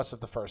because of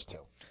the first two.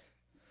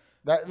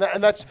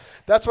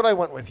 That's what I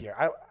went with here.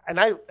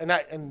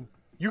 And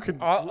you can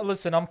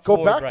listen. I'm go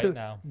floored back right to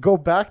now. go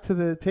back to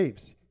the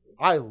tapes.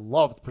 I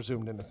loved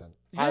Presumed Innocent.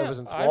 I Yeah, was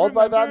I enthralled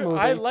by that remember.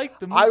 movie. I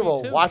liked the movie I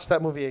will too. watch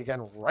that movie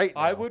again right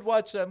now. I would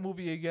watch that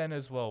movie again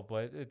as well,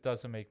 but it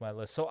doesn't make my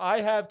list. So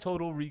I have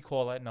Total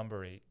Recall at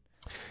number 8.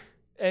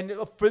 And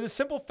for the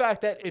simple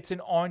fact that it's an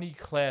Arnie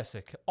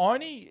classic.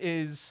 Arnie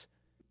is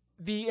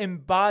the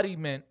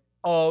embodiment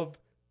of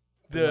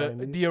the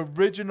 90s.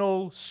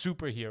 original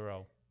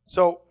superhero.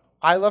 So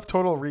I left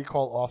Total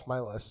Recall off my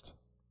list.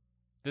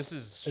 This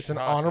is It's an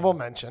shocking. honorable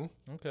mention.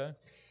 Okay.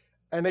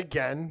 And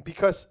again,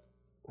 because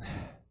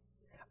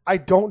I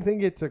don't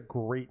think it's a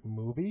great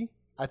movie.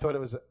 I thought it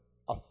was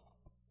a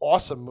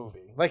awesome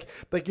movie. Like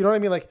you know what I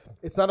mean? Like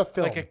it's not a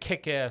film. Like a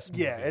kick-ass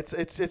movie. Yeah,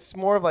 it's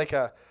more of like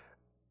a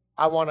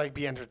I want to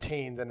be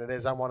entertained than it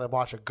is I want to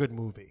watch a good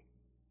movie.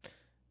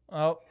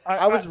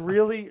 I was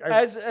really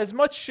as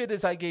much shit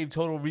as I gave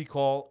Total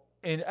Recall,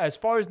 and as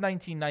far as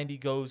 1990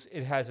 goes,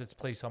 it has its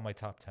place on my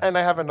top 10. And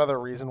I have another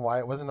reason why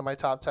it wasn't in my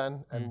top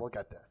 10, and we'll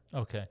get there.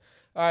 Okay.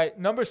 All right.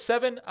 Number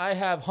 7, I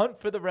have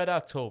Hunt for the Red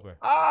October.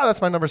 That's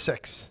my number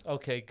 6.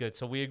 Okay, good.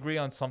 So we agree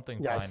on something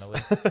Yes.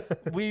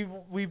 finally.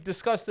 We've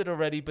discussed it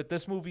already, but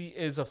this movie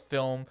is a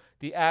film.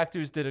 The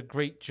actors did a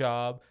great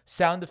job.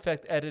 Sound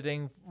effect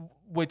editing,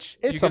 which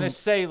you're going to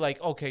say like,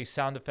 okay,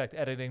 sound effect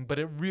editing, but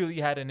it really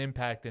had an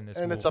impact in this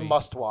movie. And it's a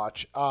must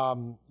watch.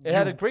 It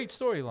had a great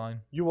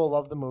storyline. You will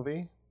love the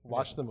movie.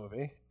 Watch the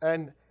movie.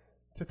 And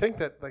to think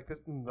that like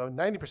this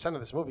 90%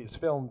 of this movie is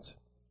filmed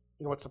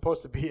what's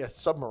supposed to be a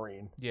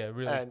submarine. Yeah,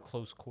 really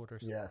close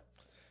quarters. Yeah.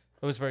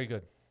 It was very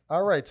good.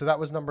 All right, so that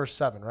was number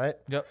 7, right?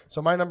 Yep.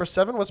 So my number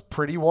 7 was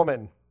Pretty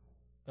Woman.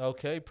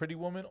 Okay, Pretty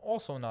Woman,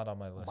 also not on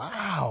my list.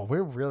 Wow,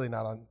 we're really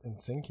not in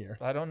sync here.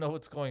 I don't know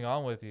what's going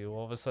on with you.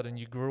 All of a sudden,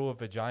 you grew a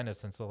vagina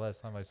since the last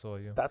time I saw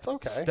you. That's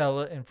okay.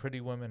 Stella and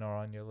Pretty Woman are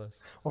on your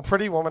list. Well,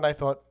 Pretty Woman, I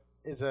thought,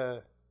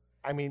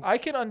 I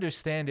can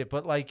understand it,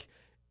 but like,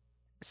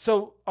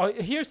 so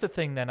here's the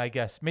thing then, I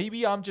guess.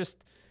 Maybe I'm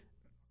just...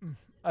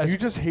 You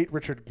just hate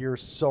Richard Gere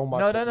so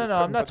much. No.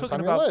 I'm not talking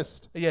about.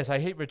 List. Yes, I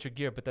hate Richard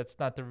Gere, but that's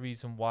not the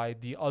reason why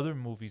the other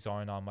movies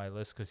aren't on my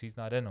list because he's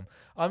not in them.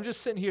 I'm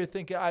just sitting here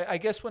thinking. I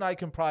guess when I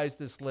comprised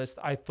this list,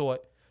 I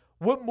thought,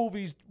 what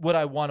movies would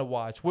I want to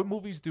watch? What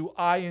movies do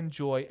I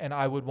enjoy and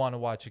I would want to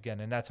watch again?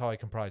 And that's how I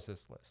comprised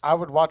this list. I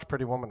would watch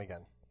Pretty Woman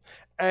again,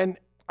 and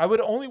I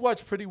would only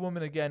watch Pretty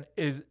Woman again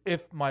is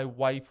if my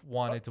wife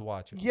wanted to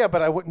watch it. Yeah,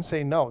 but I wouldn't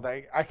say no.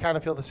 I kind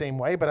of feel the same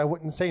way, but I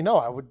wouldn't say no.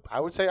 I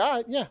would say, all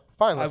right, yeah,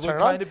 fine, let's turn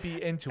it on. I would kind of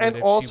be into it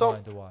if also, she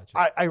wanted to watch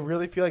it. I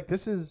really feel like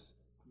this is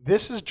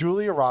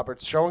Julia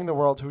Roberts showing the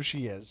world who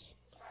she is,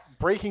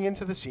 breaking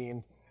into the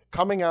scene,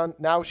 coming out.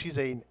 Now she's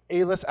an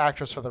A-list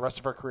actress for the rest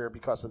of her career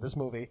because of this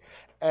movie,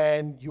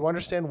 and you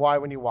understand why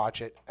when you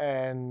watch it.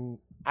 And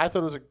I thought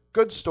it was a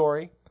good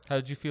story. How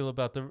did you feel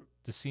about the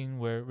scene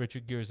where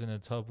Richard Gere's in a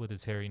tub with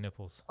his hairy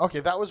nipples? Okay,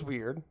 that was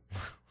weird.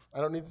 I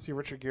don't need to see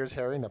Richard Gere's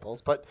hairy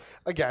nipples, but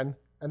again,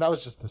 and that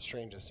was just the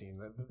strangest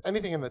scene.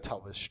 Anything in the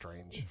tub is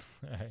strange.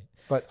 All right.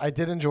 But I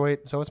did enjoy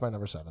it, so it's my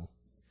number 7.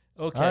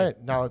 Okay. All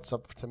right, now it's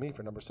up to me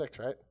for number 6,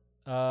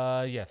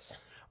 right? Yes.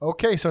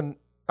 Okay, so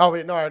oh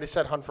wait, no, I already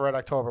said Hunt for Red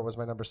October was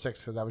my number 6,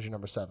 so that was your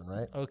number 7,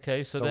 right?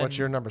 Okay, so what's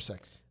your number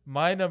 6?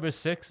 My number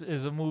 6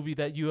 is a movie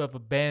that you have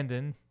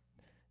abandoned.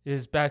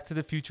 Is Back to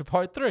the Future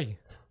Part 3.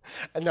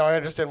 And now I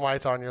understand why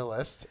it's on your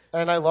list.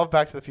 And I love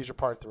Back to the Future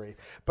Part 3.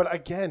 But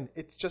again,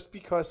 it's just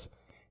because...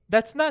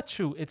 That's not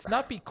true. It's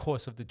not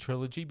because of the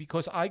trilogy,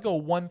 because I go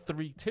 1,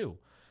 3, 2.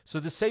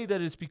 So to say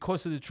that it's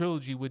because of the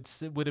trilogy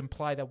would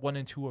imply that 1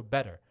 and 2 are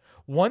better.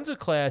 1's a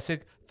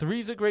classic.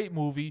 3's a great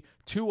movie.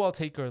 2, I'll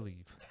take or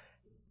leave.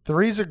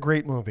 3's a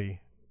great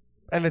movie.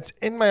 And it's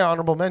in my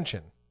honorable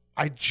mention.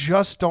 I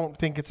just don't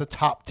think it's a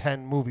top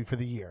 10 movie for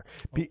the year.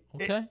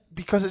 Okay.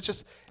 Because it's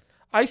just...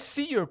 I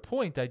see your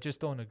point. I just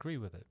don't agree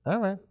with it. All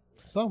right.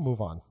 So move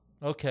on.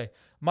 Okay.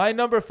 My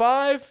number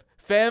 5,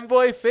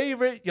 fanboy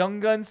favorite, Young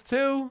Guns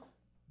 2.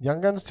 Young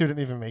Guns 2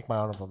 didn't even make my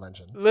honorable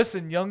mention.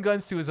 Listen, Young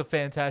Guns 2 is a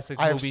fantastic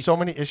movie. I have so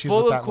many issues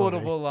full with that of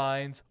quotable movie.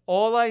 lines.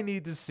 All I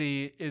need to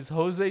see is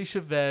Jose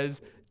Chavez,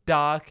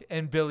 Doc,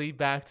 and Billy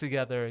back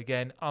together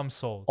again. I'm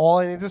sold. All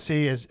I need to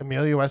see is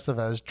Emilio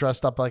Estevez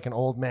dressed up like an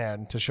old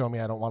man to show me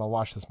I don't want to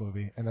watch this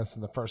movie, and that's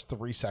in the first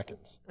 3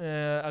 seconds.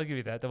 I'll give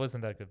you that. That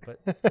wasn't that good.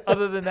 But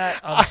other than that,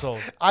 I'm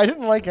sold. I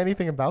didn't like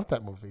anything about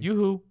that movie.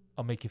 Yoo-hoo.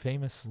 I'll make you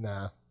famous.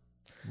 Nah.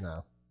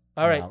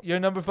 All right. Your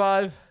number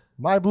 5?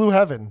 My Blue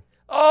Heaven.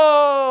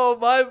 Oh,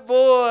 my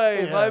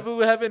boy. Yeah. My Blue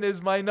Heaven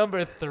is my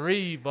number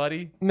 3,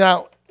 buddy.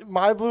 Now,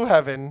 My Blue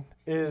Heaven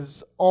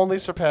is only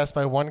surpassed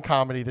by one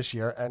comedy this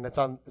year, and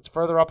it's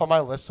further up on my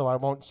list, so I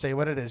won't say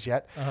what it is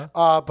yet.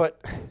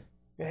 But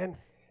man,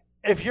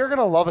 if you're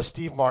gonna love a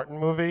Steve Martin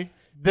movie,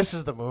 this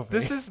is the movie.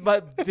 This is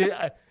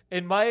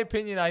in my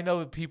opinion. I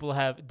know people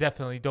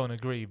definitely don't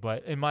agree,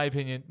 but in my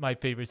opinion, my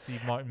favorite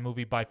Steve Martin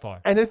movie by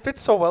far. And it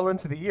fits so well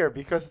into the year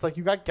because it's like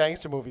you got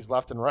gangster movies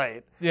left and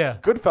right. Yeah.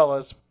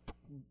 Goodfellas,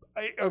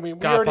 I mean, we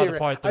Godfather already.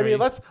 Part I mean,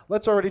 3.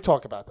 let's already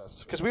talk about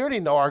this because we already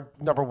know our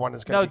number one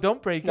is going to No, be.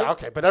 don't break No, it.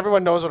 okay, but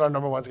everyone knows what our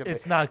number one's going to be.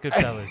 It's not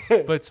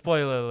Goodfellas, but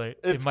spoiler alert,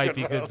 it It's might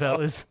be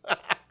Goodfellas.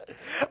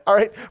 All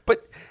right,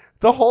 but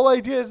the whole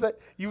idea is that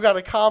you got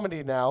a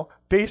comedy now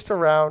based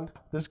around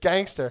this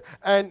gangster,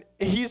 and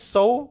he's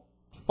so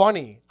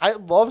funny. I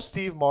love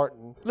Steve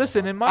Martin.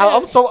 Listen, in my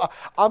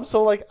I'm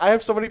so like I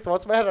have so many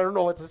thoughts in my head. I don't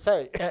know what to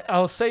say.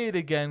 I'll say it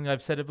again.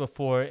 I've said it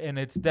before, and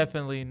it's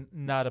definitely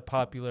not a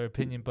popular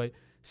opinion, but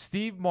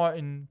Steve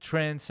Martin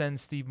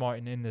transcends Steve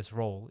Martin in this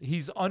role.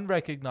 He's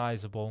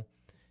unrecognizable.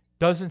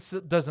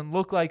 Doesn't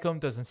look like him.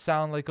 Doesn't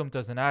sound like him.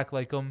 Doesn't act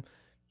like him.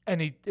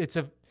 And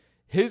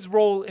his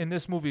role in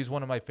this movie is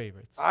one of my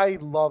favorites. I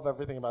love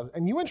everything about it.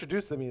 And you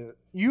introduced me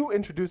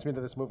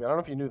to this movie. I don't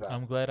know if you knew that.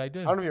 I'm glad I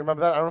did. I don't know if you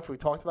remember that. I don't know if we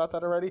talked about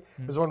that already.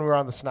 It was when we were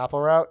on the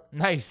Snapple route.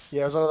 Nice.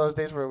 Yeah, it was one of those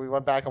days where we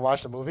went back and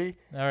watched a movie.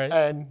 All right.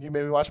 And you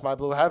made me watch My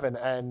Blue Heaven.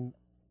 And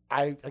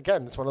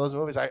it's one of those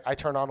movies I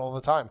turn on all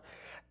the time.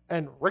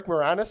 And Rick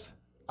Moranis,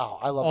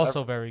 I love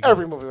Also very good.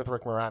 every movie with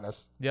Rick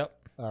Moranis. Yep.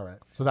 All right.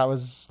 So that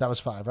was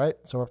 5, right?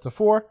 So we're up to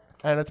 4,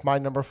 and it's my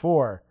number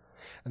 4.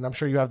 And I'm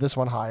sure you have this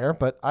one higher,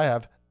 but I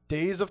have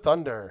Days of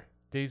Thunder.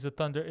 Days of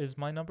Thunder is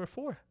my number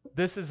 4.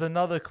 This is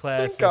another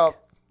classic. Sync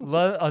up.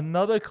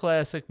 Another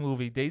classic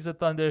movie. Days of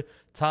Thunder,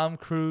 Tom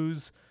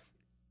Cruise.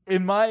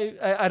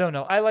 I don't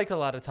know. I like a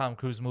lot of Tom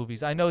Cruise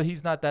movies. I know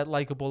he's not that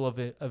likable of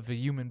a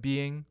human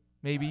being,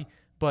 maybe,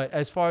 but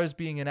as far as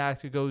being an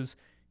actor goes,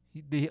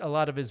 a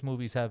lot of his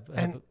movies have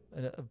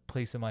a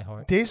place in my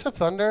heart. Days of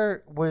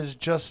Thunder was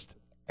just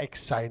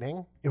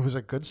exciting. It was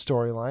a good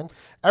storyline.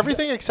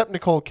 Everything except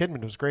Nicole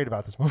Kidman was great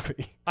about this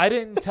movie. I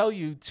didn't tell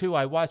you too.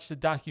 I watched a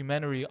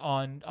documentary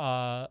on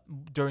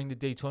during the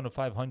Daytona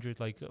 500,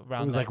 like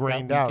around. It was that, like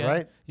rained that out, weekend.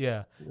 right?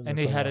 Yeah, That's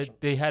and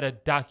they had a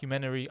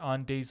documentary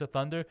on Days of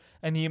Thunder,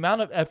 and the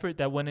amount of effort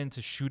that went into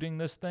shooting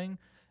this thing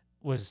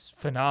was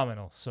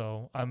phenomenal.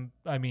 So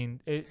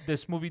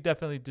this movie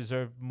definitely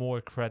deserved more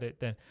credit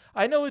than.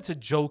 I know it's a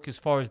joke as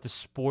far as the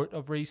sport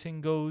of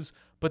racing goes,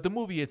 but the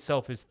movie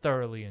itself is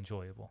thoroughly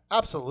enjoyable.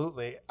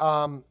 Absolutely.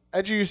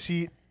 Edge of your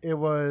seat. It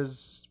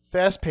was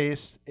fast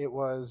paced. It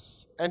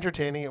was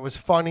entertaining. It was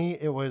funny.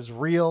 It was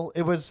real.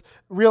 It was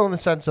real in the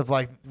sense of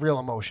like real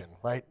emotion,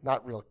 right?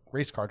 Not real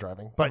race car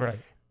driving, but Right.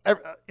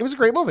 It was a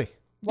great movie.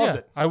 Loved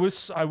it. I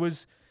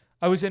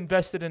was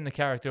invested in the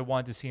character.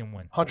 Wanted to see him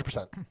win.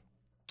 100%.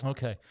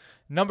 Okay.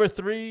 Number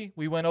 3,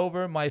 we went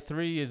over. My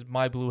 3 is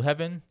My Blue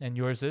Heaven, and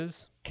yours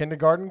is?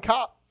 Kindergarten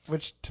Cop,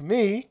 which to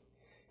me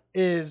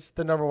is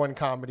the number 1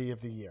 comedy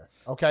of the year.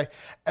 Okay.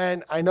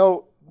 And I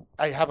know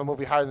I have a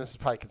movie higher than this is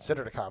probably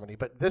considered a comedy,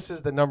 but this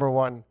is the number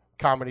 1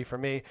 comedy for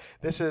me.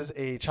 This is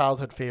a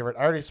childhood favorite.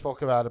 I already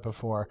spoke about it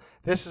before.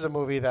 This is a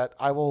movie that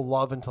I will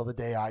love until the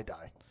day I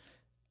die.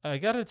 I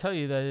got to tell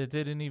you that it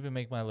didn't even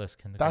make my list.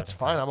 Kindergarten That's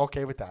fine. Cop. I'm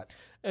okay with that.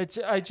 And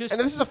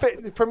this is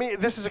for me,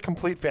 this is a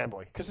complete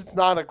fanboy because it's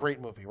not a great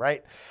movie,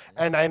 right?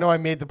 And I know I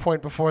made the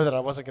point before that I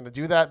wasn't going to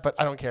do that, but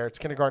I don't care. It's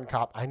Kindergarten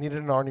Cop. I needed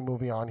an Arnie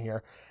movie on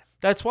here.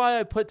 That's why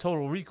I put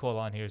Total Recall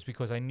on here, is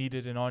because I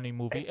needed an Arnie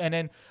movie. And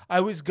then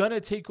I was going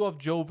to take off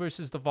Joe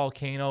versus the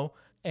Volcano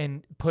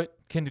and put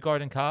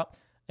Kindergarten Cop.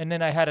 And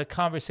then I had a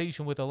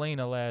conversation with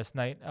Elena last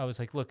night. I was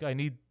like, look, I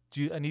need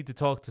to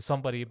talk to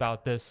somebody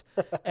about this.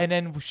 And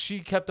then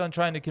she kept on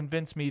trying to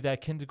convince me that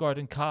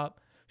Kindergarten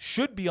Cop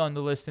should be on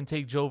the list and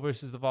take Joe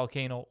versus the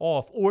Volcano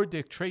off, or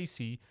Dick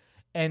Tracy.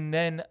 And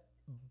then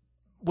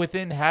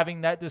within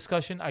having that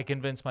discussion, I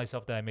convinced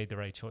myself that I made the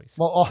right choice.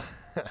 Well,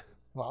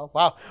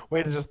 wow,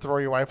 way to just throw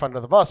your wife under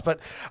the bus.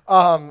 But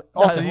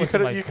also, you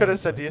could have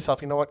said to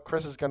yourself, you know what,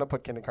 Chris is going to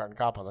put Kindergarten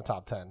Cop on the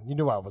top 10. You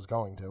knew I was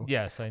going to.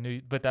 Yes, I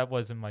knew, but that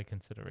wasn't my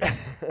consideration.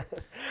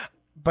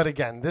 But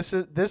again,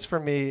 this for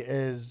me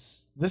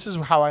is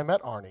how I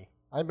met Arnie.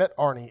 I met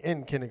Arnie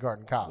in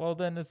Kindergarten Cop. Well,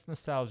 then it's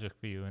nostalgic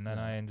for you, and then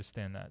I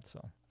understand that.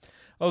 So,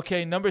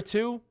 okay, number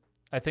 2.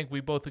 I think we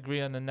both agree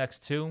on the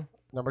next 2.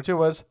 Number 2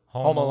 was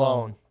Home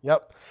Alone.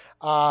 Yep.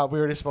 We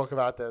already spoke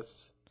about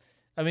this.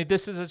 I mean,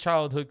 this is a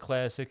childhood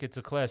classic. It's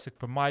a classic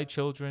for my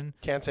children.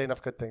 Can't say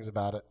enough good things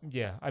about it.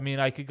 Yeah, I mean,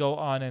 I could go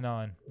on and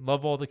on.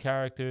 Love all the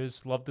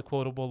characters. Love the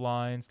quotable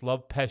lines.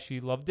 Love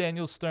Pesci. Love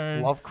Daniel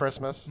Stern. Love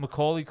Christmas.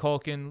 Macaulay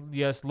Culkin.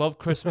 Yes, love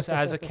Christmas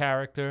as a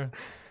character.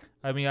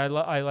 I mean, I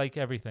like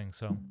everything.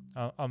 So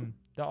I'm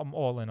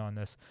all in on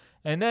this.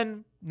 And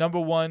then number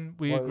 1,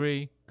 we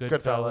agree.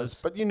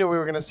 Goodfellas. But you knew we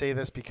were going to say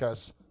this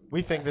because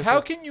we think this. How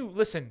can you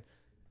listen?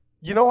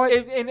 You know what?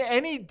 In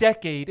any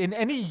decade, in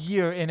any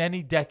year, in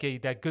any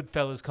decade that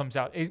Goodfellas comes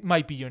out, it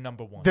might be your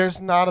number 1.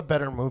 There's not a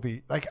better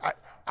movie. Like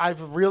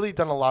I've really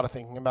done a lot of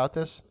thinking about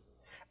this,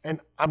 and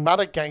I'm not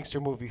a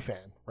gangster movie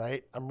fan,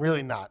 right? I'm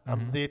really not.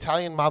 The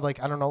Italian Mob.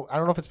 Like I don't know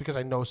if it's because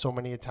I know so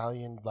many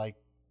Italian like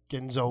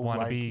Ginzo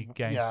wannabe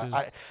gangsters.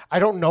 Yeah, I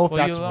don't know if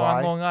that's you're why.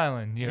 on Long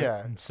Island.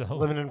 Yeah, so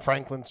living in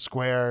Franklin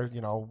Square,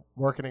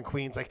 working in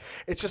Queens. Like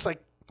it's just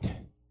like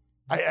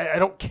I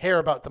don't care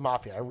about the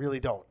mafia. I really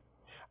don't.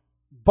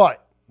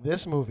 But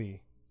this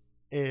movie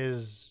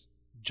is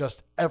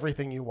just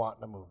everything you want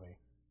in a movie.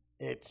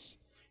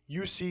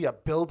 you see a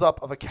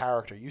buildup of a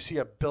character, you see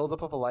a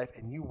buildup of a life,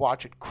 and you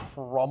watch it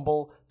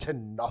crumble to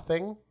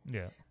nothing.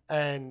 Yeah.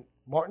 And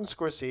Martin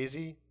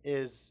Scorsese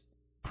is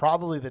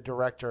probably the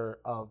director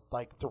of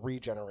like 3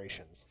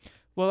 generations.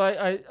 Well,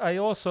 I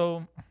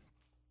also,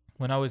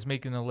 when I was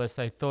making the list,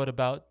 I thought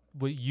about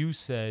what you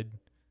said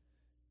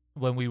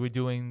when we were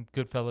doing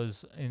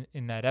Goodfellas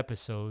in that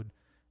episode,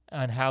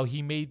 and how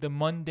he made the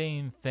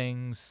mundane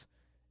things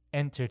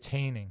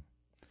entertaining.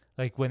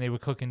 Like when they were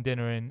cooking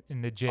dinner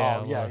in the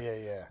jail. Oh, yeah, or,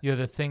 yeah. You know,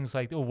 the things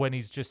like when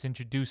he's just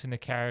introducing the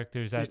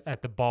characters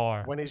at the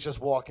bar. When he's just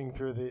walking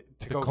through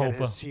to go Copa. get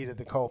his seat at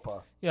the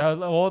Copa. Yeah,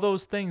 all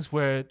those things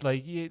where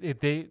like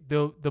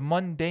the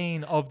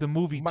mundane of the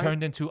movie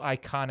turned into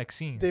iconic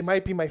scenes. They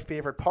might be my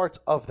favorite parts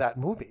of that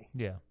movie.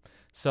 Yeah.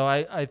 So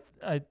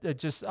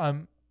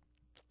I'm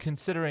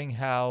considering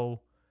how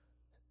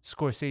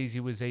Scorsese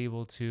was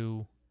able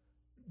to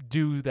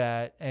do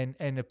that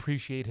and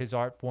appreciate his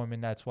art form,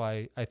 and that's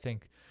why I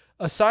think,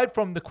 aside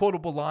from the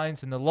quotable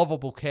lines and the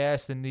lovable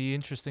cast and the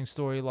interesting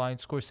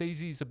storyline,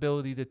 Scorsese's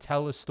ability to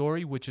tell a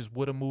story, which is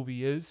what a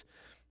movie is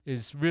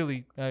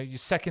really you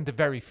second to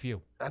very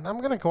few. And I'm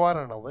going to go out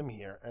on a limb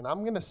here, and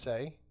I'm going to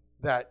say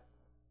that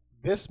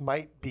this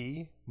might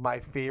be my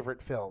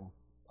favorite film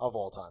of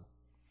all time.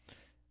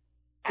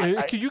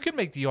 You can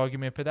make the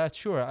argument for that,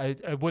 sure. I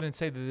wouldn't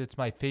say that it's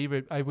my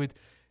favorite. I would,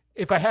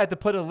 if I had to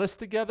put a list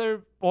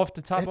together off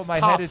the top of my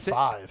head, it's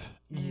 5,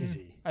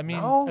 easy. I mean,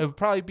 No? it would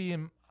probably be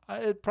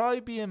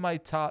in my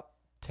top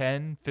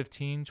 10,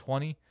 15,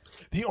 20.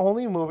 The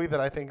only movie that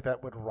I think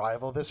that would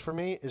rival this for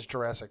me is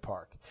Jurassic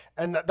Park.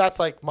 And that's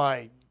like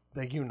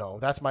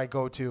that's my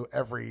go-to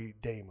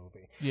everyday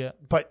movie. Yeah.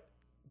 But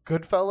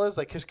Goodfellas,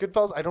 because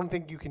Goodfellas, I don't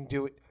think you can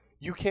do it.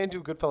 You can't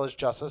do Goodfellas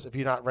justice if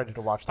you're not ready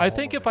to watch the I whole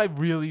think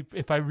movie.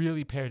 if I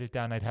really pared it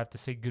down, I'd have to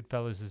say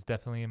Goodfellas is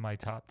definitely in my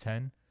top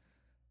 10.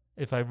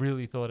 If I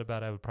really thought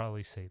about it, I would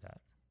probably say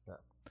that. Yeah.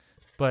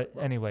 But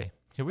anyway,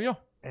 here we are.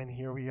 And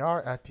here we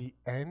are at the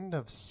end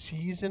of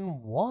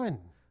season 1.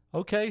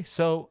 Okay,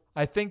 so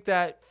I think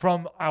that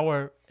from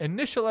our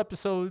initial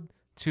episode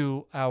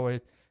to our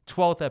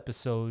 12th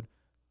episode,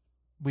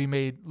 we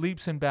made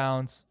leaps and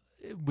bounds.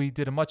 We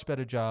did a much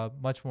better job,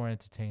 much more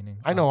entertaining.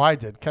 I know I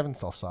did. Kevin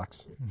still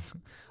sucks.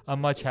 I'm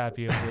much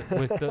happier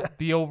with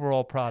the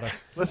overall product.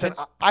 Listen,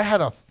 I had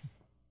a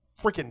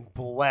freaking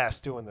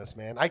blast doing this,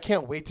 man. I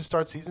can't wait to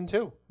start season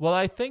 2. Well,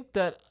 I think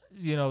that,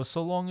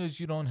 so long as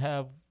you don't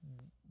have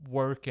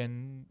work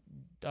and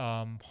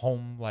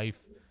home life.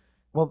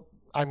 Well,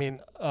 I mean,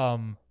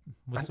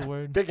 what's the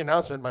word? Big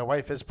announcement. My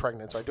wife is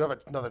pregnant, so I do have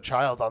another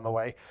child on the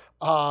way.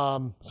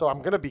 So I'm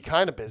going to be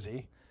kind of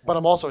busy, but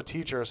I'm also a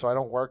teacher, so I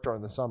don't work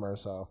during the summer.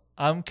 So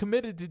I'm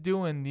committed to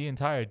doing the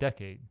entire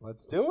decade.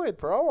 Let's do it,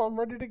 bro. I'm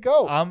ready to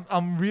go.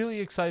 I'm really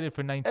excited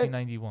for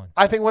 1991.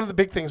 I think one of the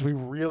big things we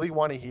really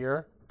want to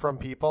hear from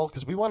people,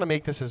 because we want to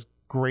make this as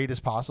great as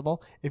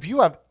possible. If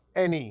you have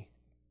any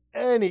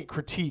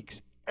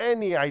critiques,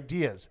 any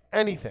ideas,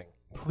 anything,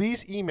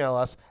 please email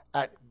us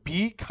at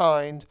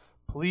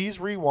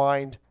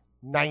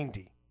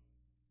bekindpleaserewind90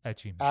 at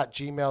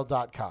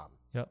gmail.com.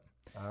 Yep.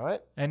 All right.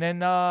 And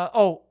then, I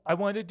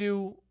wanted to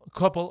do a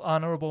couple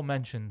honorable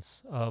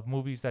mentions of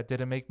movies that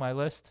didn't make my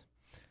list.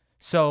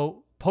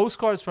 So,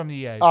 Postcards from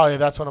the Edge. Oh, yeah,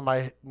 that's one of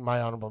my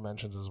honorable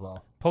mentions as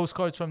well.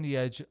 Postcards from the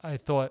Edge. I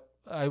thought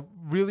I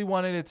really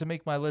wanted it to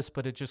make my list,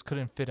 but it just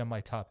couldn't fit in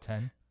my top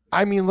 10.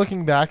 I mean,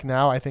 looking back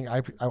now, I think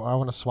I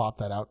want to swap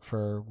that out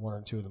for one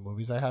or two of the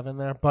movies I have in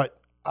there. But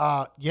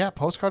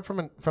Postcard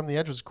from the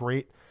Edge was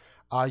great.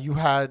 You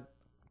had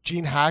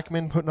Gene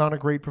Hackman putting on a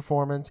great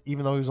performance,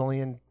 even though he was only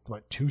in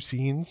 2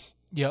 scenes.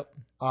 Yep.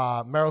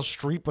 Meryl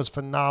Streep was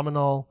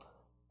phenomenal.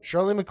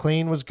 Shirley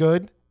MacLaine was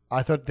good.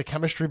 I thought the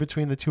chemistry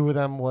between the two of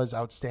them was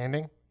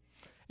outstanding.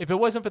 If it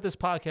wasn't for this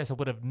podcast, I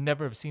would have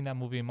never seen that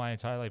movie in my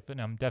entire life,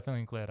 and I'm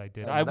definitely glad I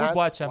did. And I would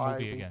watch that why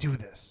movie we again. do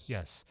this.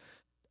 Yes.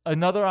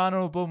 Another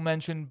honorable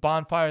mention,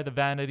 Bonfire of the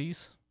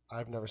Vanities.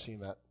 I've never seen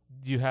that.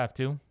 You have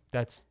to.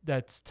 That's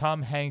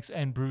Tom Hanks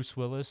and Bruce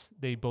Willis.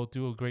 They both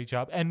do a great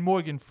job. And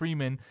Morgan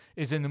Freeman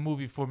is in the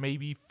movie for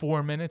maybe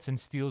 4 minutes and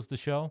steals the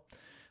show.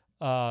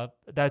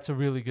 That's a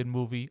really good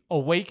movie.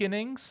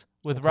 Awakenings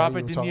with Okay, Robert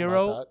you were De talking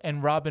about Niro that.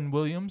 and Robin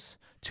Williams.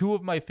 2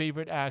 of my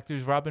favorite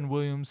actors. Robin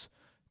Williams,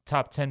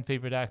 top 10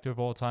 favorite actor of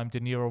all time. De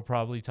Niro,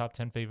 probably top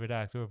 10 favorite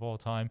actor of all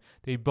time.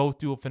 They both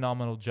do a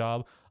phenomenal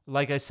job.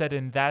 Like I said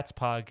in that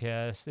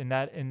podcast, in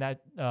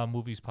that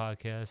movies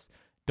podcast,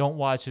 don't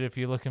watch it if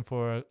you're looking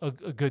for a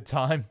good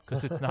time,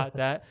 because it's not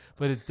that,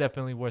 but it's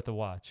definitely worth a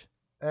watch.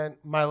 And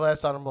my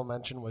last honorable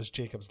mention was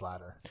Jacob's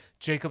Ladder.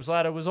 Jacob's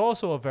Ladder was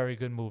also a very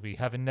good movie.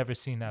 Having never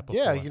seen that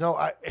before.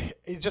 Yeah,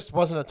 it just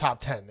wasn't a top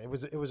 10. It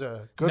was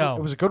a good No.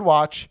 it was a good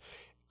watch.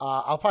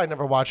 I'll probably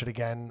never watch it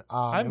again.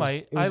 I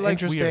might. It was I like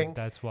interesting. weird,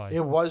 that's why.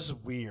 It was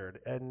weird,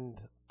 and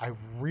I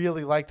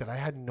really liked it. I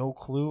had no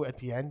clue at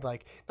the end.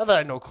 Like, not that I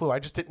had no clue. I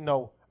just didn't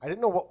know. I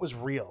didn't know what was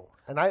real.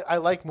 And I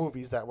like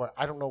movies that where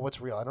I don't know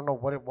what's real. I don't know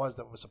what it was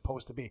that was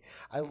supposed to be.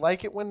 I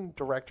like it when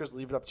directors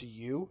leave it up to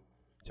you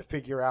to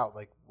figure out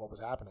like what was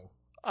happening.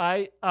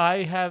 I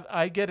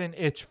get an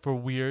itch for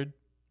weird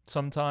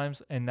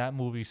sometimes, and that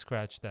movie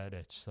scratched that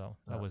itch, so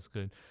that was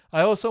good.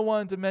 I also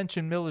wanted to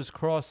mention Miller's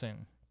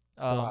Crossing.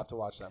 Still have to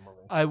watch that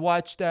movie. I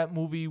watched that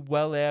movie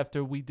well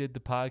after we did the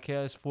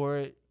podcast for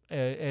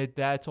it.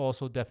 That's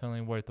also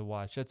definitely worth a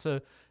watch. It's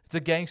a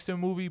gangster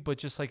movie, but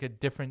just like a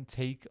different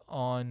take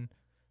on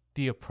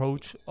the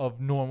approach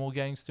of normal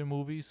gangster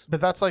movies. But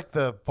that's like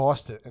in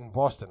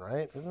Boston,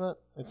 right? Isn't it?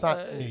 It's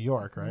not New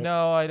York, right?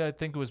 No, I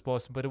think it was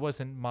Boston, but it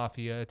wasn't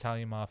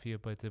Italian mafia,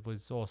 but it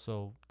was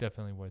also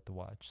definitely worth the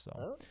watch.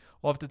 So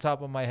off the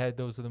top of my head,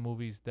 those are the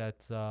movies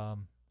that,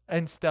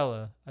 and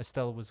Stella.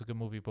 Stella was a good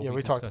movie, but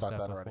we talked about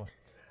that already.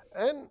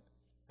 And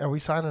are we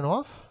signing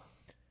off?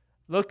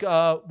 Look,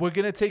 we're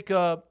going to take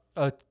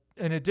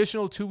an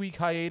additional 2-week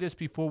hiatus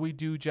before we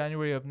do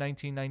January of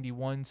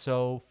 1991.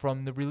 So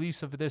from the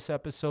release of this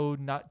episode,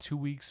 not 2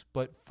 weeks,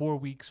 but 4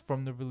 weeks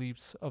from the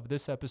release of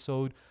this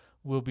episode,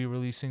 we'll be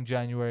releasing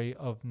January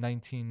of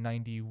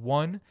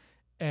 1991.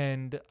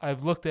 And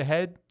I've looked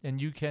ahead,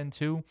 and you can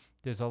too.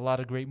 There's a lot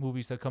of great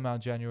movies that come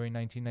out January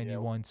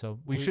 1991, so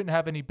we shouldn't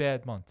have any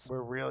bad months.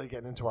 We're really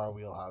getting into our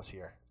wheelhouse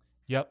here.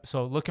 Yep,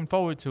 so looking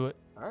forward to it.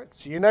 All right,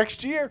 see you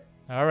next year.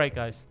 All right,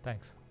 guys.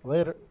 Thanks.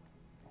 Later.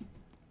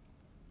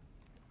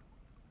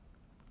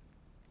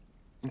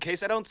 In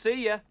case I don't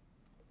see you,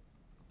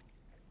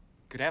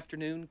 good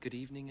afternoon, good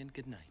evening, and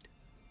good night.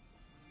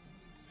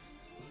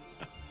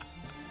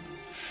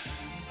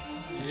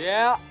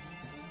 Yeah.